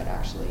doing, but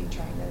actually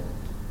trying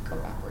to go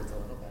backwards a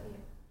little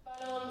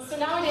bit. So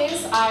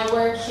nowadays I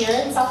work here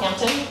in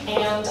Southampton,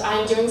 and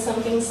I'm doing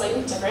something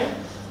slightly different.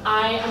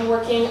 I am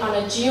working on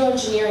a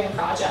geoengineering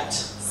project.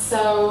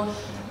 So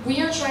we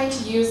are trying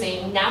to use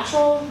a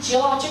natural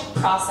geologic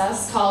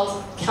process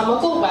called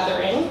chemical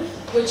weathering,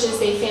 which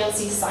is a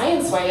fancy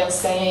science way of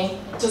saying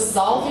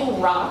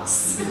dissolving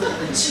rocks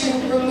to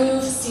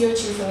remove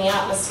CO2 from the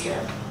atmosphere.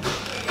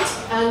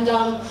 And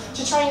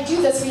to try and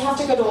do this, we have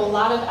to go to a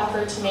lot of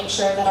effort to make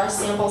sure that our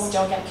samples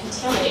don't get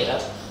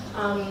contaminated.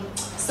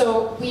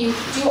 So we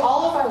do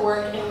all of our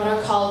work in what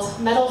are called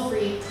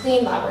metal-free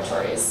clean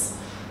laboratories.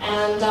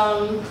 And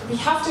we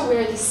have to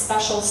wear these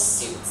special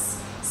suits.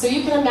 So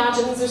you can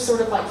imagine these are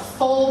sort of like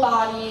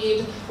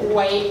full-bodied,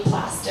 white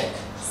plastic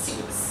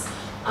suits.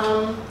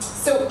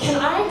 So can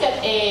I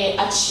get a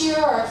cheer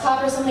or a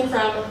clap or something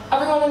from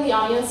everyone in the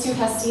audience who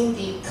has seen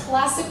the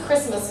classic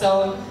Christmas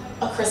film,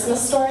 A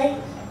Christmas Story?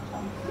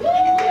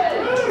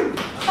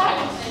 Hi.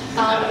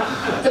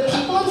 The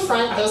people in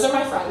front, those are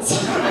my friends.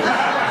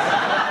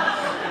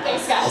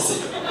 Thanks,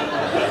 guys.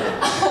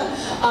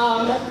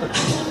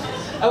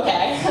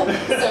 Okay,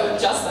 so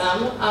just them.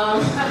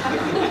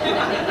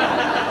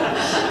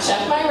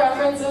 Check my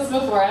references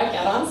before I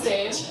get on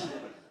stage.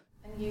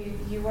 And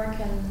you work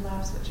in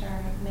labs which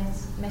are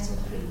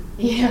metal-free.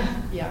 Yeah.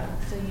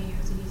 So you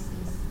have to use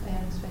these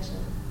special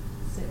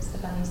suits, the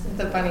bunny suits.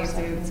 The bunny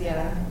suits,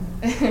 yeah.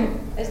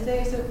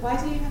 So why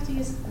do you have to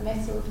use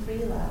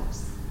metal-free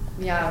labs?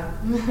 Yeah.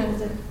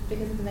 Is it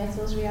because the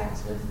metals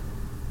react with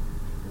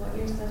what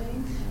you're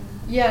studying?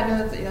 Yeah,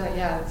 no,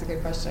 that's a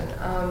good question.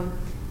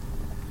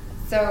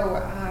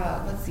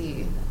 Let's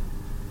see.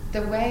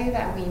 The way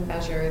that we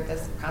measure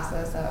this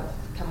process of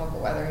chemical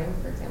weathering,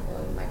 for example,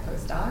 in my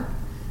postdoc,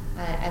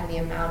 and the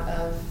amount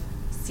of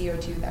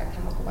CO2 that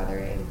chemical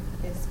weathering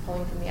is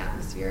pulling from the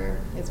atmosphere,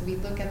 is we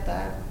look at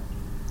the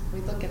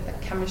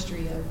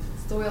chemistry of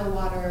soil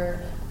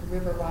water,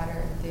 river water,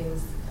 and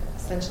things.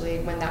 Essentially,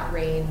 when that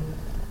rain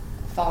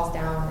falls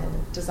down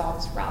and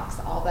dissolves rocks,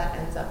 all that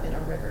ends up in a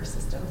river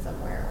system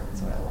somewhere on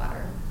soil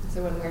water.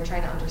 So when we're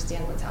trying to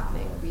understand what's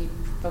happening, we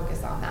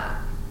focus on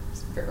that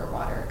river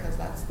water because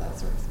that's the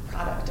sort of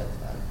product of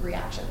the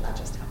reaction that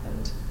just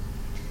happened.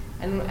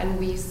 And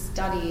we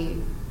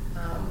study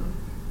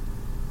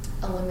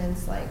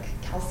elements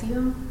like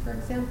calcium, for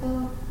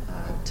example,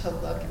 to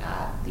look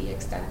at the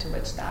extent to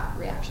which that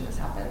reaction has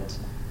happened.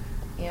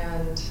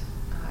 And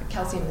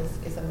calcium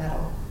is a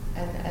metal.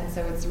 And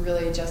so it's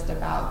really just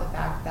about the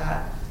fact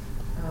that,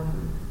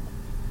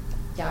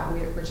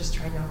 we're just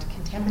trying not to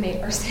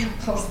contaminate our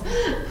samples.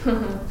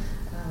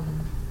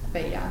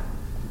 But yeah,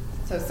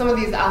 so some of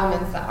these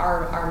elements that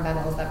are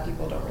metals that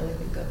people don't really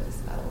think of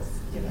as metals,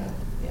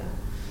 yeah.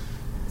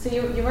 So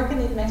you work in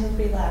these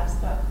metal-free labs,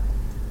 but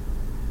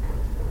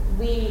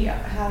we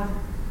have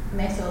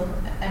metal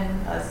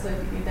and so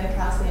the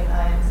calcium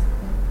ions.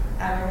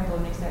 I work in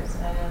bone research,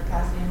 and I know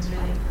calcium is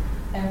really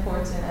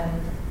important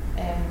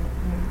in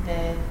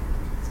the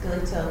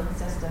skeletal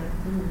system.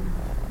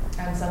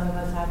 And some of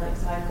us have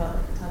so I've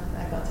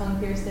got tongue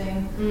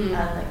piercing and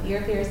like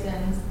ear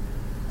piercings.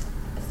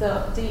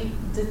 So do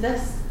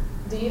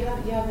you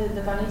have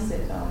the bunny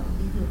suit on?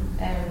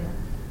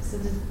 So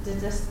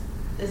is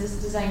this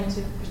designed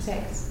to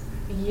protect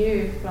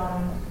you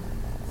from,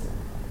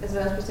 as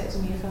well as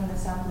protecting you from the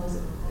samples,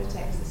 it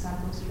protects the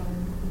samples from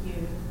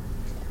you?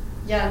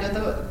 Yeah,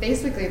 no,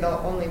 basically the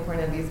only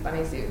point of these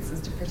bunny suits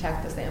is to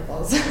protect the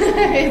samples.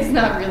 It's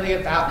not really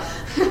about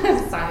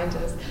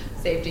scientists'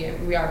 safety,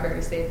 and we are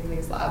very safe in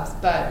these labs.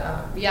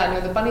 But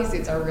the bunny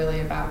suits are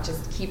really about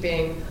just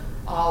keeping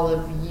all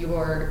of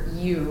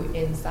you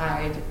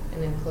inside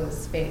an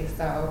enclosed space.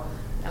 So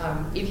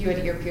if you had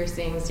ear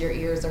piercings, your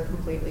ears are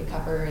completely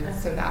covered,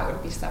 so that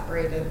would be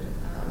separated.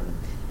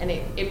 And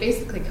it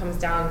basically comes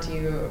down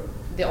to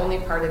the only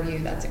part of you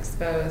that's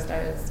exposed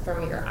is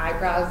from your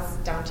eyebrows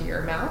down to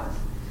your mouth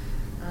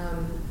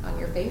on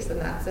your face,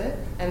 and that's it.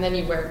 And then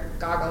you wear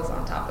goggles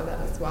on top of that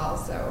as well,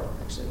 so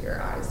actually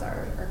your eyes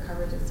are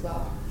covered as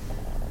well.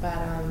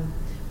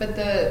 But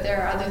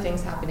there are other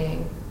things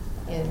happening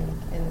in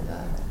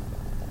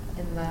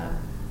the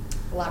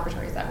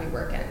laboratories that we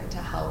work in to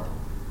help,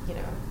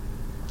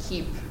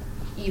 keep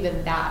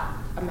even that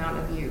amount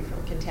of you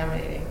from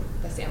contaminating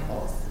the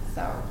samples.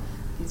 So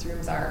these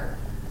rooms are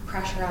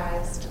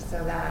pressurized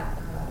so that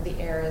the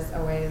air is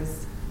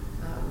always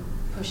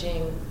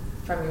pushing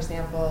from your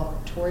sample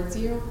towards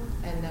you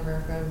and never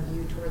from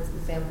you towards the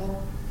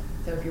sample.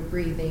 So if you're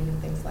breathing and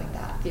things like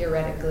that,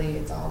 theoretically,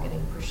 it's all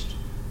getting pushed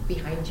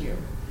behind you.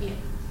 Yeah.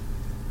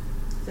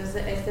 So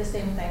it's the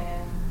same thing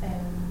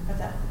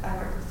I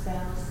work with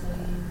cells, so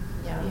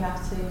you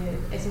have to,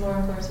 it's more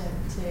important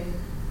to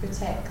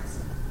protect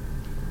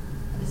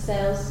the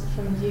cells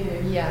from you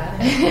than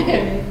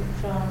you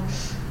from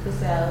the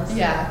cells.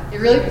 Yeah, it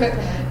really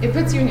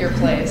puts you in your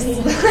place.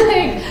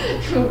 Like,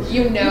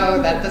 you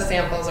know that the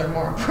samples are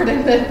more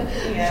important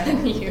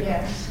than you.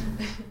 Yeah.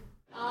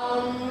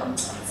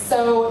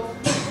 So,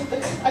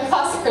 a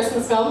classic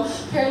Christmas film,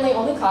 apparently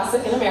only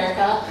classic in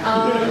America.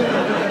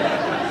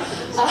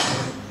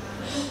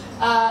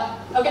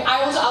 Okay,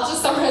 I'll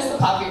just summarize the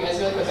plot for you guys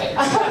really quickly.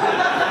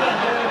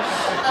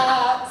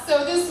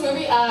 So this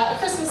movie, A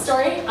Christmas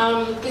Story,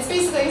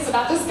 it's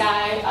about this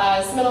guy,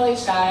 this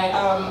middle-aged guy.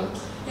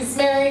 He's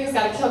married, he's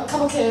got a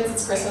couple kids,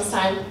 it's Christmas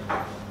time.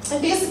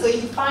 And basically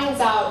he finds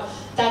out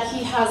that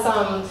he has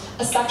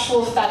a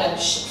sexual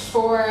fetish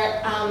for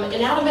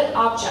inanimate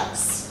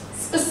objects,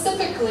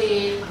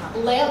 specifically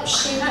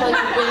lamp-shaped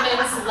like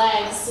women's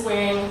legs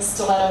wearing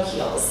stiletto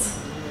heels.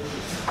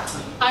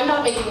 I'm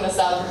not making this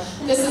up.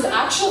 This is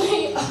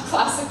actually a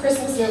classic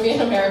Christmas movie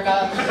in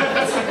America.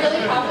 It's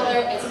really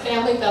popular. It's a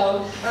family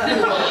film.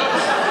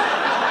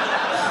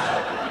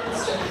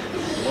 It's true.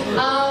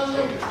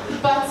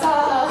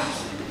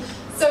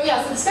 So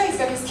this guy's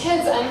got these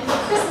kids, and for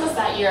Christmas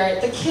that year,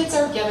 the kids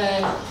are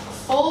given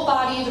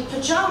full-bodied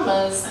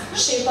pajamas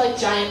shaped like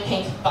giant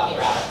pink bunny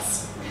rabbits.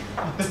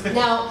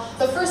 Now,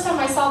 the first time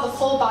I saw the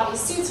full-body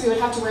suits we would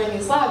have to wear in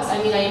these labs, I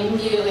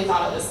immediately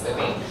thought of this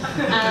movie.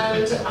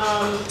 And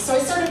so I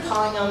started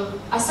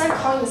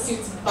calling the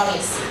suits bunny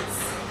suits.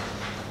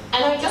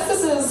 And I guess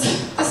this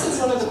is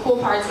one of the cool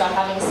parts about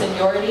having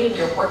seniority in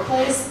your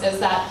workplace, is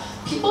that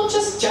people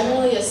just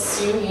generally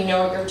assume you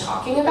know what you're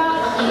talking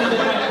about, even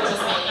when you're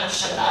just making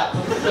shit up.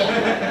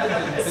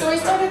 Yeah. So I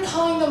started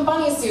calling them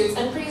bunny suits,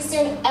 and pretty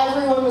soon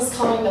everyone was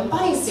calling them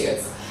bunny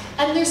suits.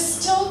 And they're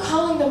still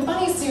calling them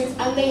bunny suits,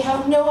 and they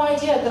have no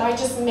idea that I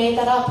just made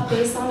that up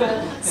based on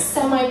a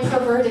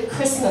semi-perverted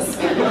Christmas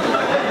movie.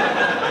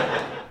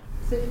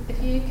 So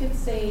if you could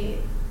say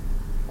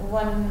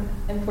one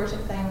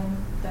important thing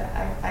that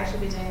I should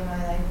be doing in my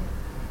life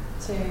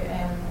to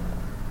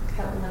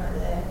help limit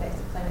the effects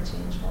of climate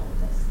change, what would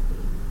this be?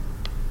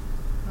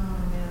 Oh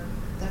man,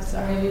 that's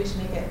or maybe we should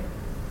make it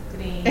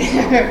 3,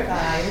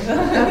 5.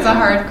 That's a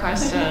hard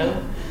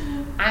question.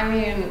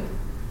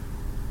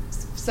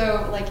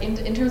 So, like,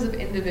 in terms of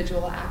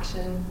individual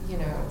action,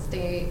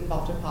 stay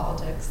involved in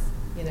politics,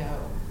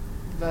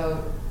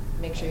 vote,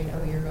 make sure you know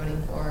who you're voting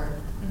for,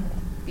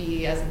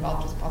 be as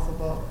involved as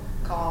possible,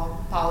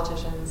 call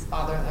politicians,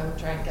 bother them,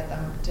 try and get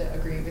them to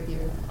agree with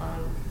you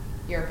on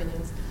your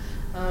opinions.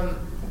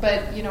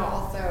 But,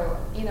 also,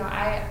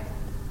 I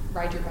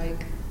ride your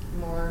bike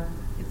more.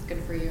 It's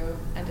good for you,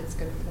 and it's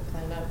good for the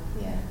planet.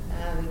 Yeah.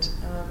 And,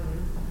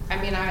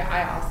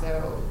 I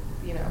also,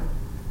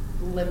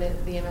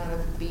 limit the amount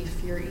of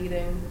beef you're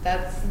eating.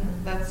 That's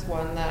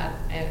one that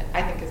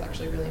I think is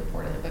actually really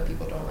important, but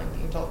people don't like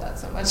being told that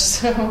so much.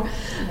 So,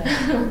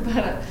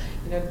 but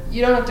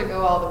you don't have to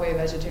go all the way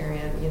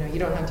vegetarian. You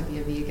don't have to be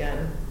a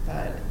vegan,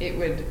 but it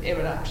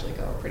would actually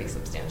go a pretty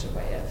substantial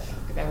way if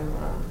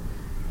everyone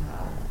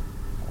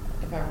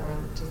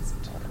just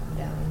calmed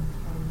down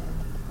on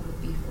the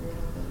beef a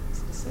little bit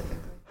specifically.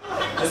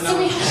 So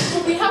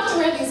we have to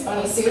wear these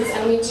bunny suits,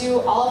 and we do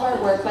all of our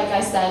work, like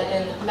I said,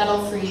 in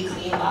metal-free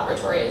clean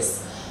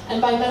laboratories.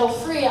 And by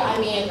metal-free, I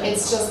mean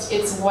it's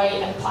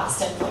white and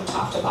plastic from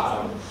top to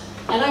bottom.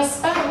 And I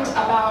spend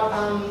about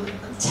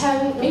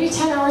 10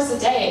 hours a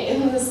day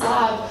in this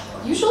lab,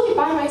 usually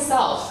by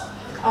myself.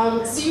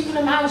 So you can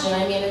imagine,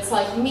 it's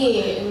like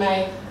me in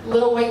my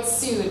little white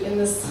suit in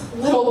this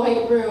little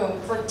white room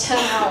for 10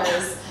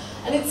 hours.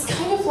 And it's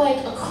kind of like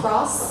a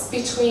cross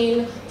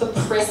between the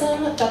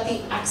prison that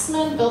the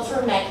X-Men built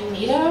for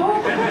Magneto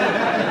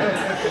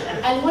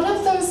and one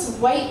of those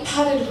white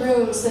padded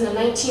rooms in a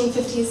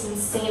 1950s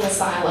insane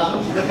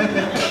asylum.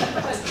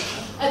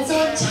 And so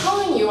I'm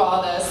telling you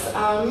all this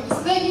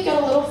so that you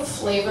get a little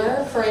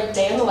flavor for a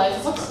day in the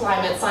life of a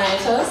climate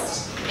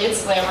scientist.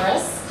 It's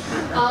glamorous.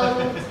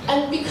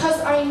 And because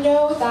I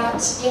know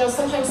that,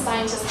 sometimes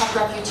scientists have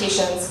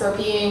reputations for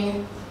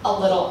being a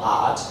little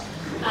odd.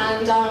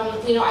 And,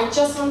 I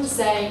just wanted to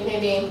say,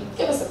 maybe,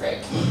 give us a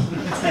break.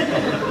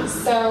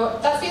 So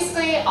that's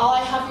basically all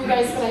I have for you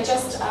guys, but I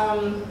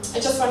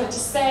just wanted to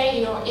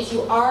say, if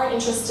you are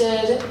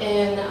interested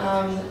in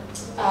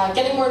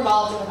getting more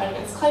involved in the fight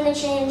against climate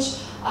change,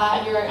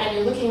 and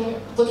you're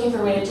looking for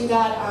a way to do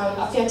that,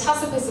 a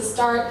fantastic place to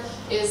start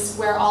is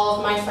where all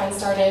of my friends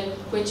started,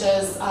 which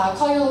is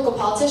call your local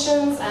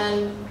politicians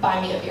and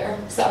buy me a beer.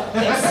 So,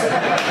 thanks.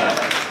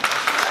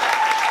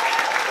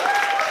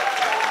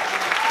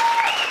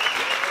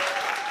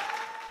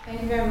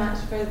 Thank you very much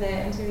for the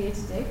interview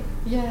today.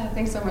 Yeah,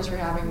 thanks so much for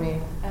having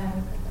me.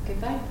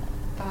 Goodbye.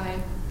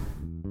 Bye.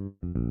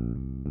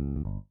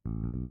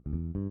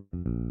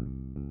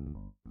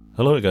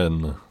 Hello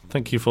again.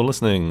 thank you for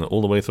listening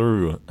all the way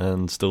through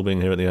and still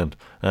being here at the end.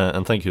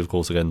 And thank you, of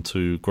course, again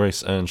to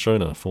Grace and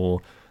Shona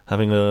for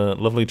having a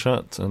lovely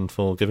chat and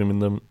for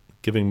giving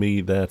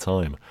me their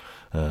time.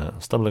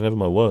 Stumbling over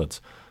my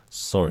words.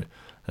 Sorry.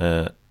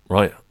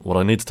 Right, what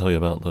I need to tell you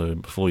about, though,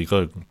 before you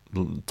go,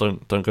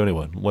 don't go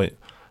anywhere. Wait,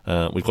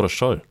 we've got a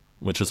show,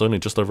 which is only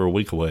just over a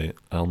week away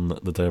on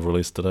the day of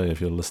release today, if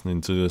you're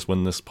listening to this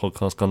when this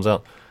podcast comes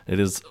out. It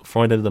is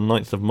Friday the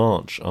 9th of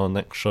March, our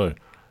next show.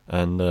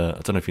 And I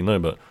don't know if you know,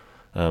 but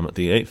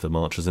the 8th of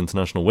March is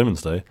International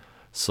Women's Day.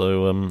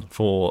 So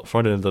for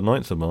Friday the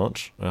 9th of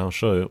March, our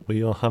show,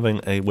 we are having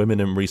a Women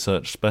in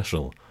Research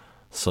special.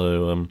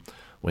 So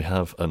we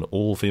have an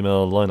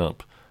all-female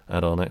lineup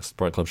at our next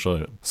Bright Club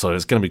show. So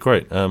it's going to be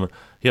great.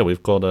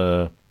 We've got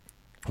a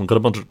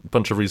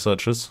bunch of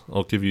researchers.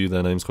 I'll give you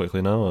their names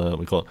quickly now.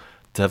 We've got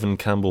Devon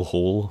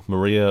Campbell-Hall,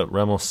 Maria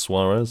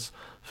Ramos-Suarez,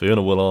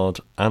 Fiona Willard,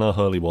 Anna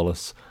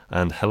Hurley-Wallace,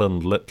 and Helen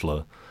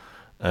Littler.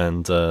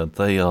 And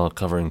they are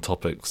covering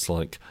topics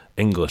like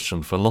English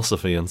and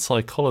philosophy and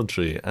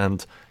psychology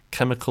and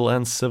chemical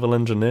and civil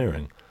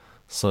engineering.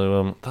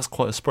 So that's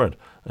quite a spread.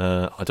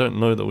 I don't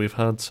know that we've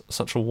had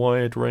such a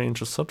wide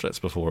range of subjects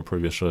before at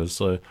previous shows,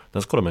 so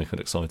that's got to make it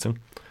exciting.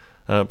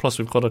 Plus,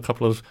 we've got a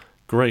couple of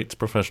great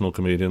professional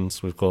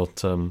comedians. We've got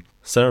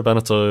Sarah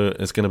Beneteau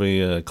is going to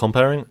be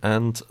comparing,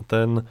 and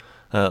then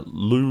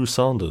Lou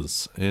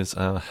Sanders is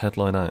our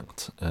headline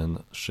act,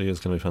 and she is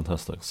going to be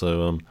fantastic.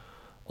 So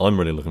I'm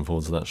really looking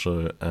forward to that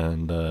show,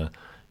 and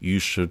you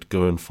should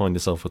go and find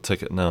yourself a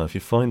ticket now. If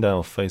you find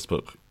our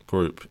Facebook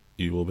group,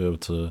 you will be able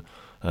to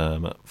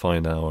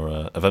find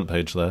our event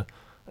page there,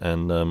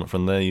 and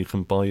from there you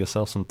can buy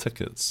yourself some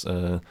tickets.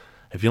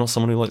 If you're not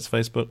someone who likes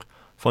Facebook,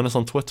 find us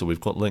on Twitter. We've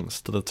got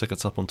links to the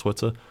tickets up on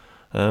Twitter.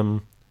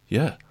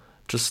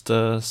 Just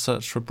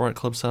search for Bright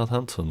Club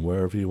Southampton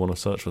wherever you want to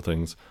search for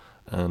things,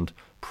 and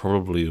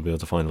probably you'll be able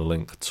to find a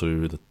link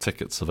to the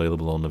tickets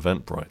available on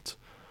Eventbrite.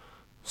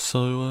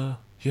 So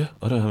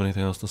I don't have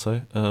anything else to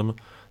say.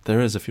 There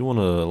is, if you want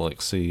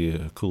to see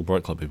cool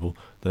Bright Club people,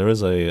 there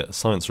is a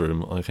science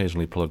room. I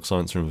occasionally plug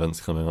science room events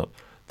coming up.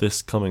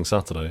 This coming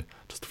Saturday,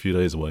 just a few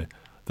days away,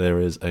 there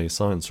is a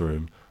science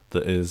room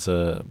that is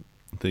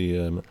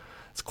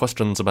it's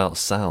questions about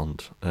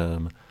sound,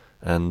 and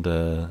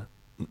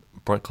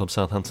Bright Club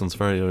Southampton's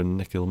very own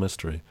Nikhil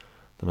Mystery,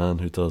 the man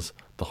who does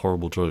the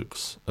horrible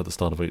jokes at the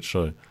start of each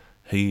show.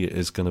 He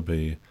is going to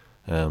be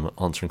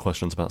answering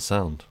questions about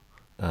sound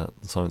at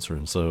the science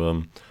room.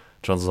 So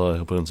chances are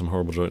he'll put in some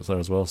horrible jokes there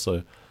as well.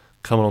 So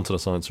come on to the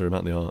science room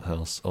at the Art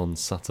House on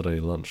Saturday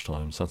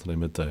lunchtime, Saturday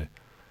midday,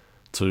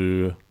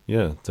 to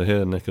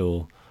hear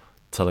Nikhil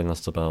telling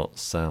us about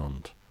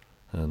sound.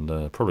 And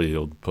probably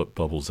he'll put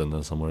bubbles in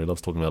there somewhere. He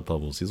loves talking about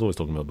bubbles. He's always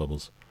talking about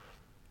bubbles.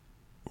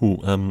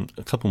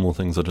 A couple more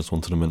things I just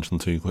wanted to mention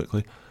to you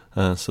quickly.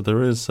 So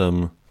there is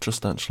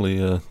just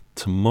actually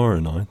tomorrow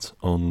night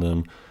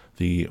on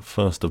the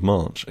 1st of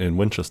March in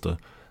Winchester,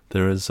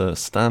 there is a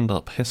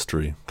stand-up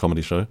history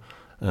comedy show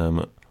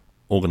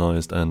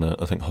organised and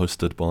I think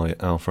hosted by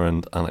our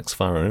friend Alex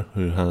Farrow,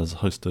 who has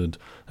hosted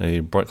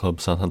a Bright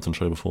Club Southampton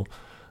show before.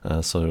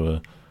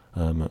 So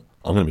I'm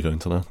going to be going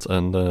to that,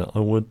 and I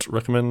would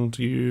recommend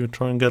you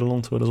try and get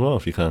along to it as well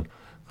if you can,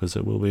 because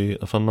it will be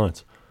a fun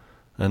night.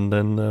 And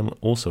then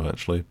also,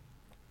 actually,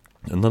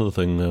 another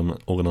thing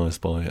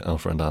organised by our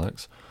friend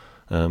Alex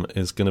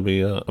is going to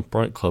be a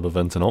Bright Club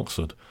event in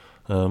Oxford.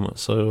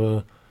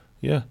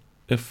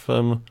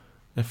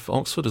 If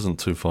Oxford isn't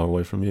too far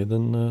away from you,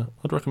 then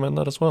I'd recommend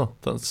that as well.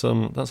 That's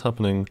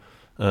happening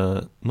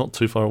not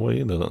too far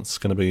away either. That's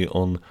going to be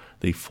on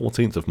the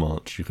 14th of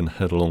March. You can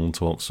head along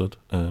to Oxford.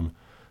 I'm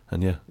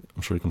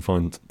sure you can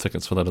find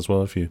tickets for that as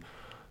well if you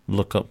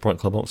look up Bright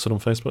Club Oxford on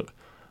Facebook.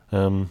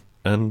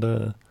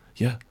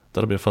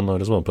 That'll be a fun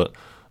night as well. But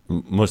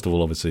most of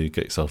all, obviously,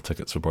 get yourself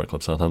tickets for Bright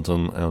Club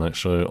Southampton, our next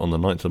show on the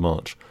 9th of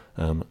March.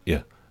 And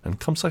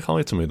come say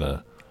hi to me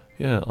there.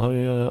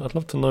 I'd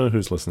love to know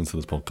who's listening to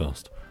this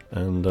podcast.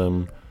 And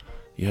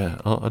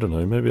I don't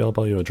know, maybe I'll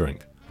buy you a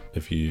drink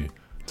if you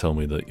tell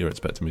me that you're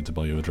expecting me to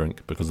buy you a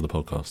drink because of the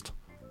podcast.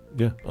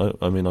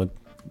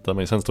 That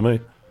makes sense to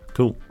me.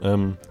 Cool.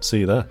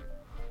 See you there.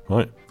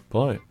 Right,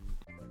 bye.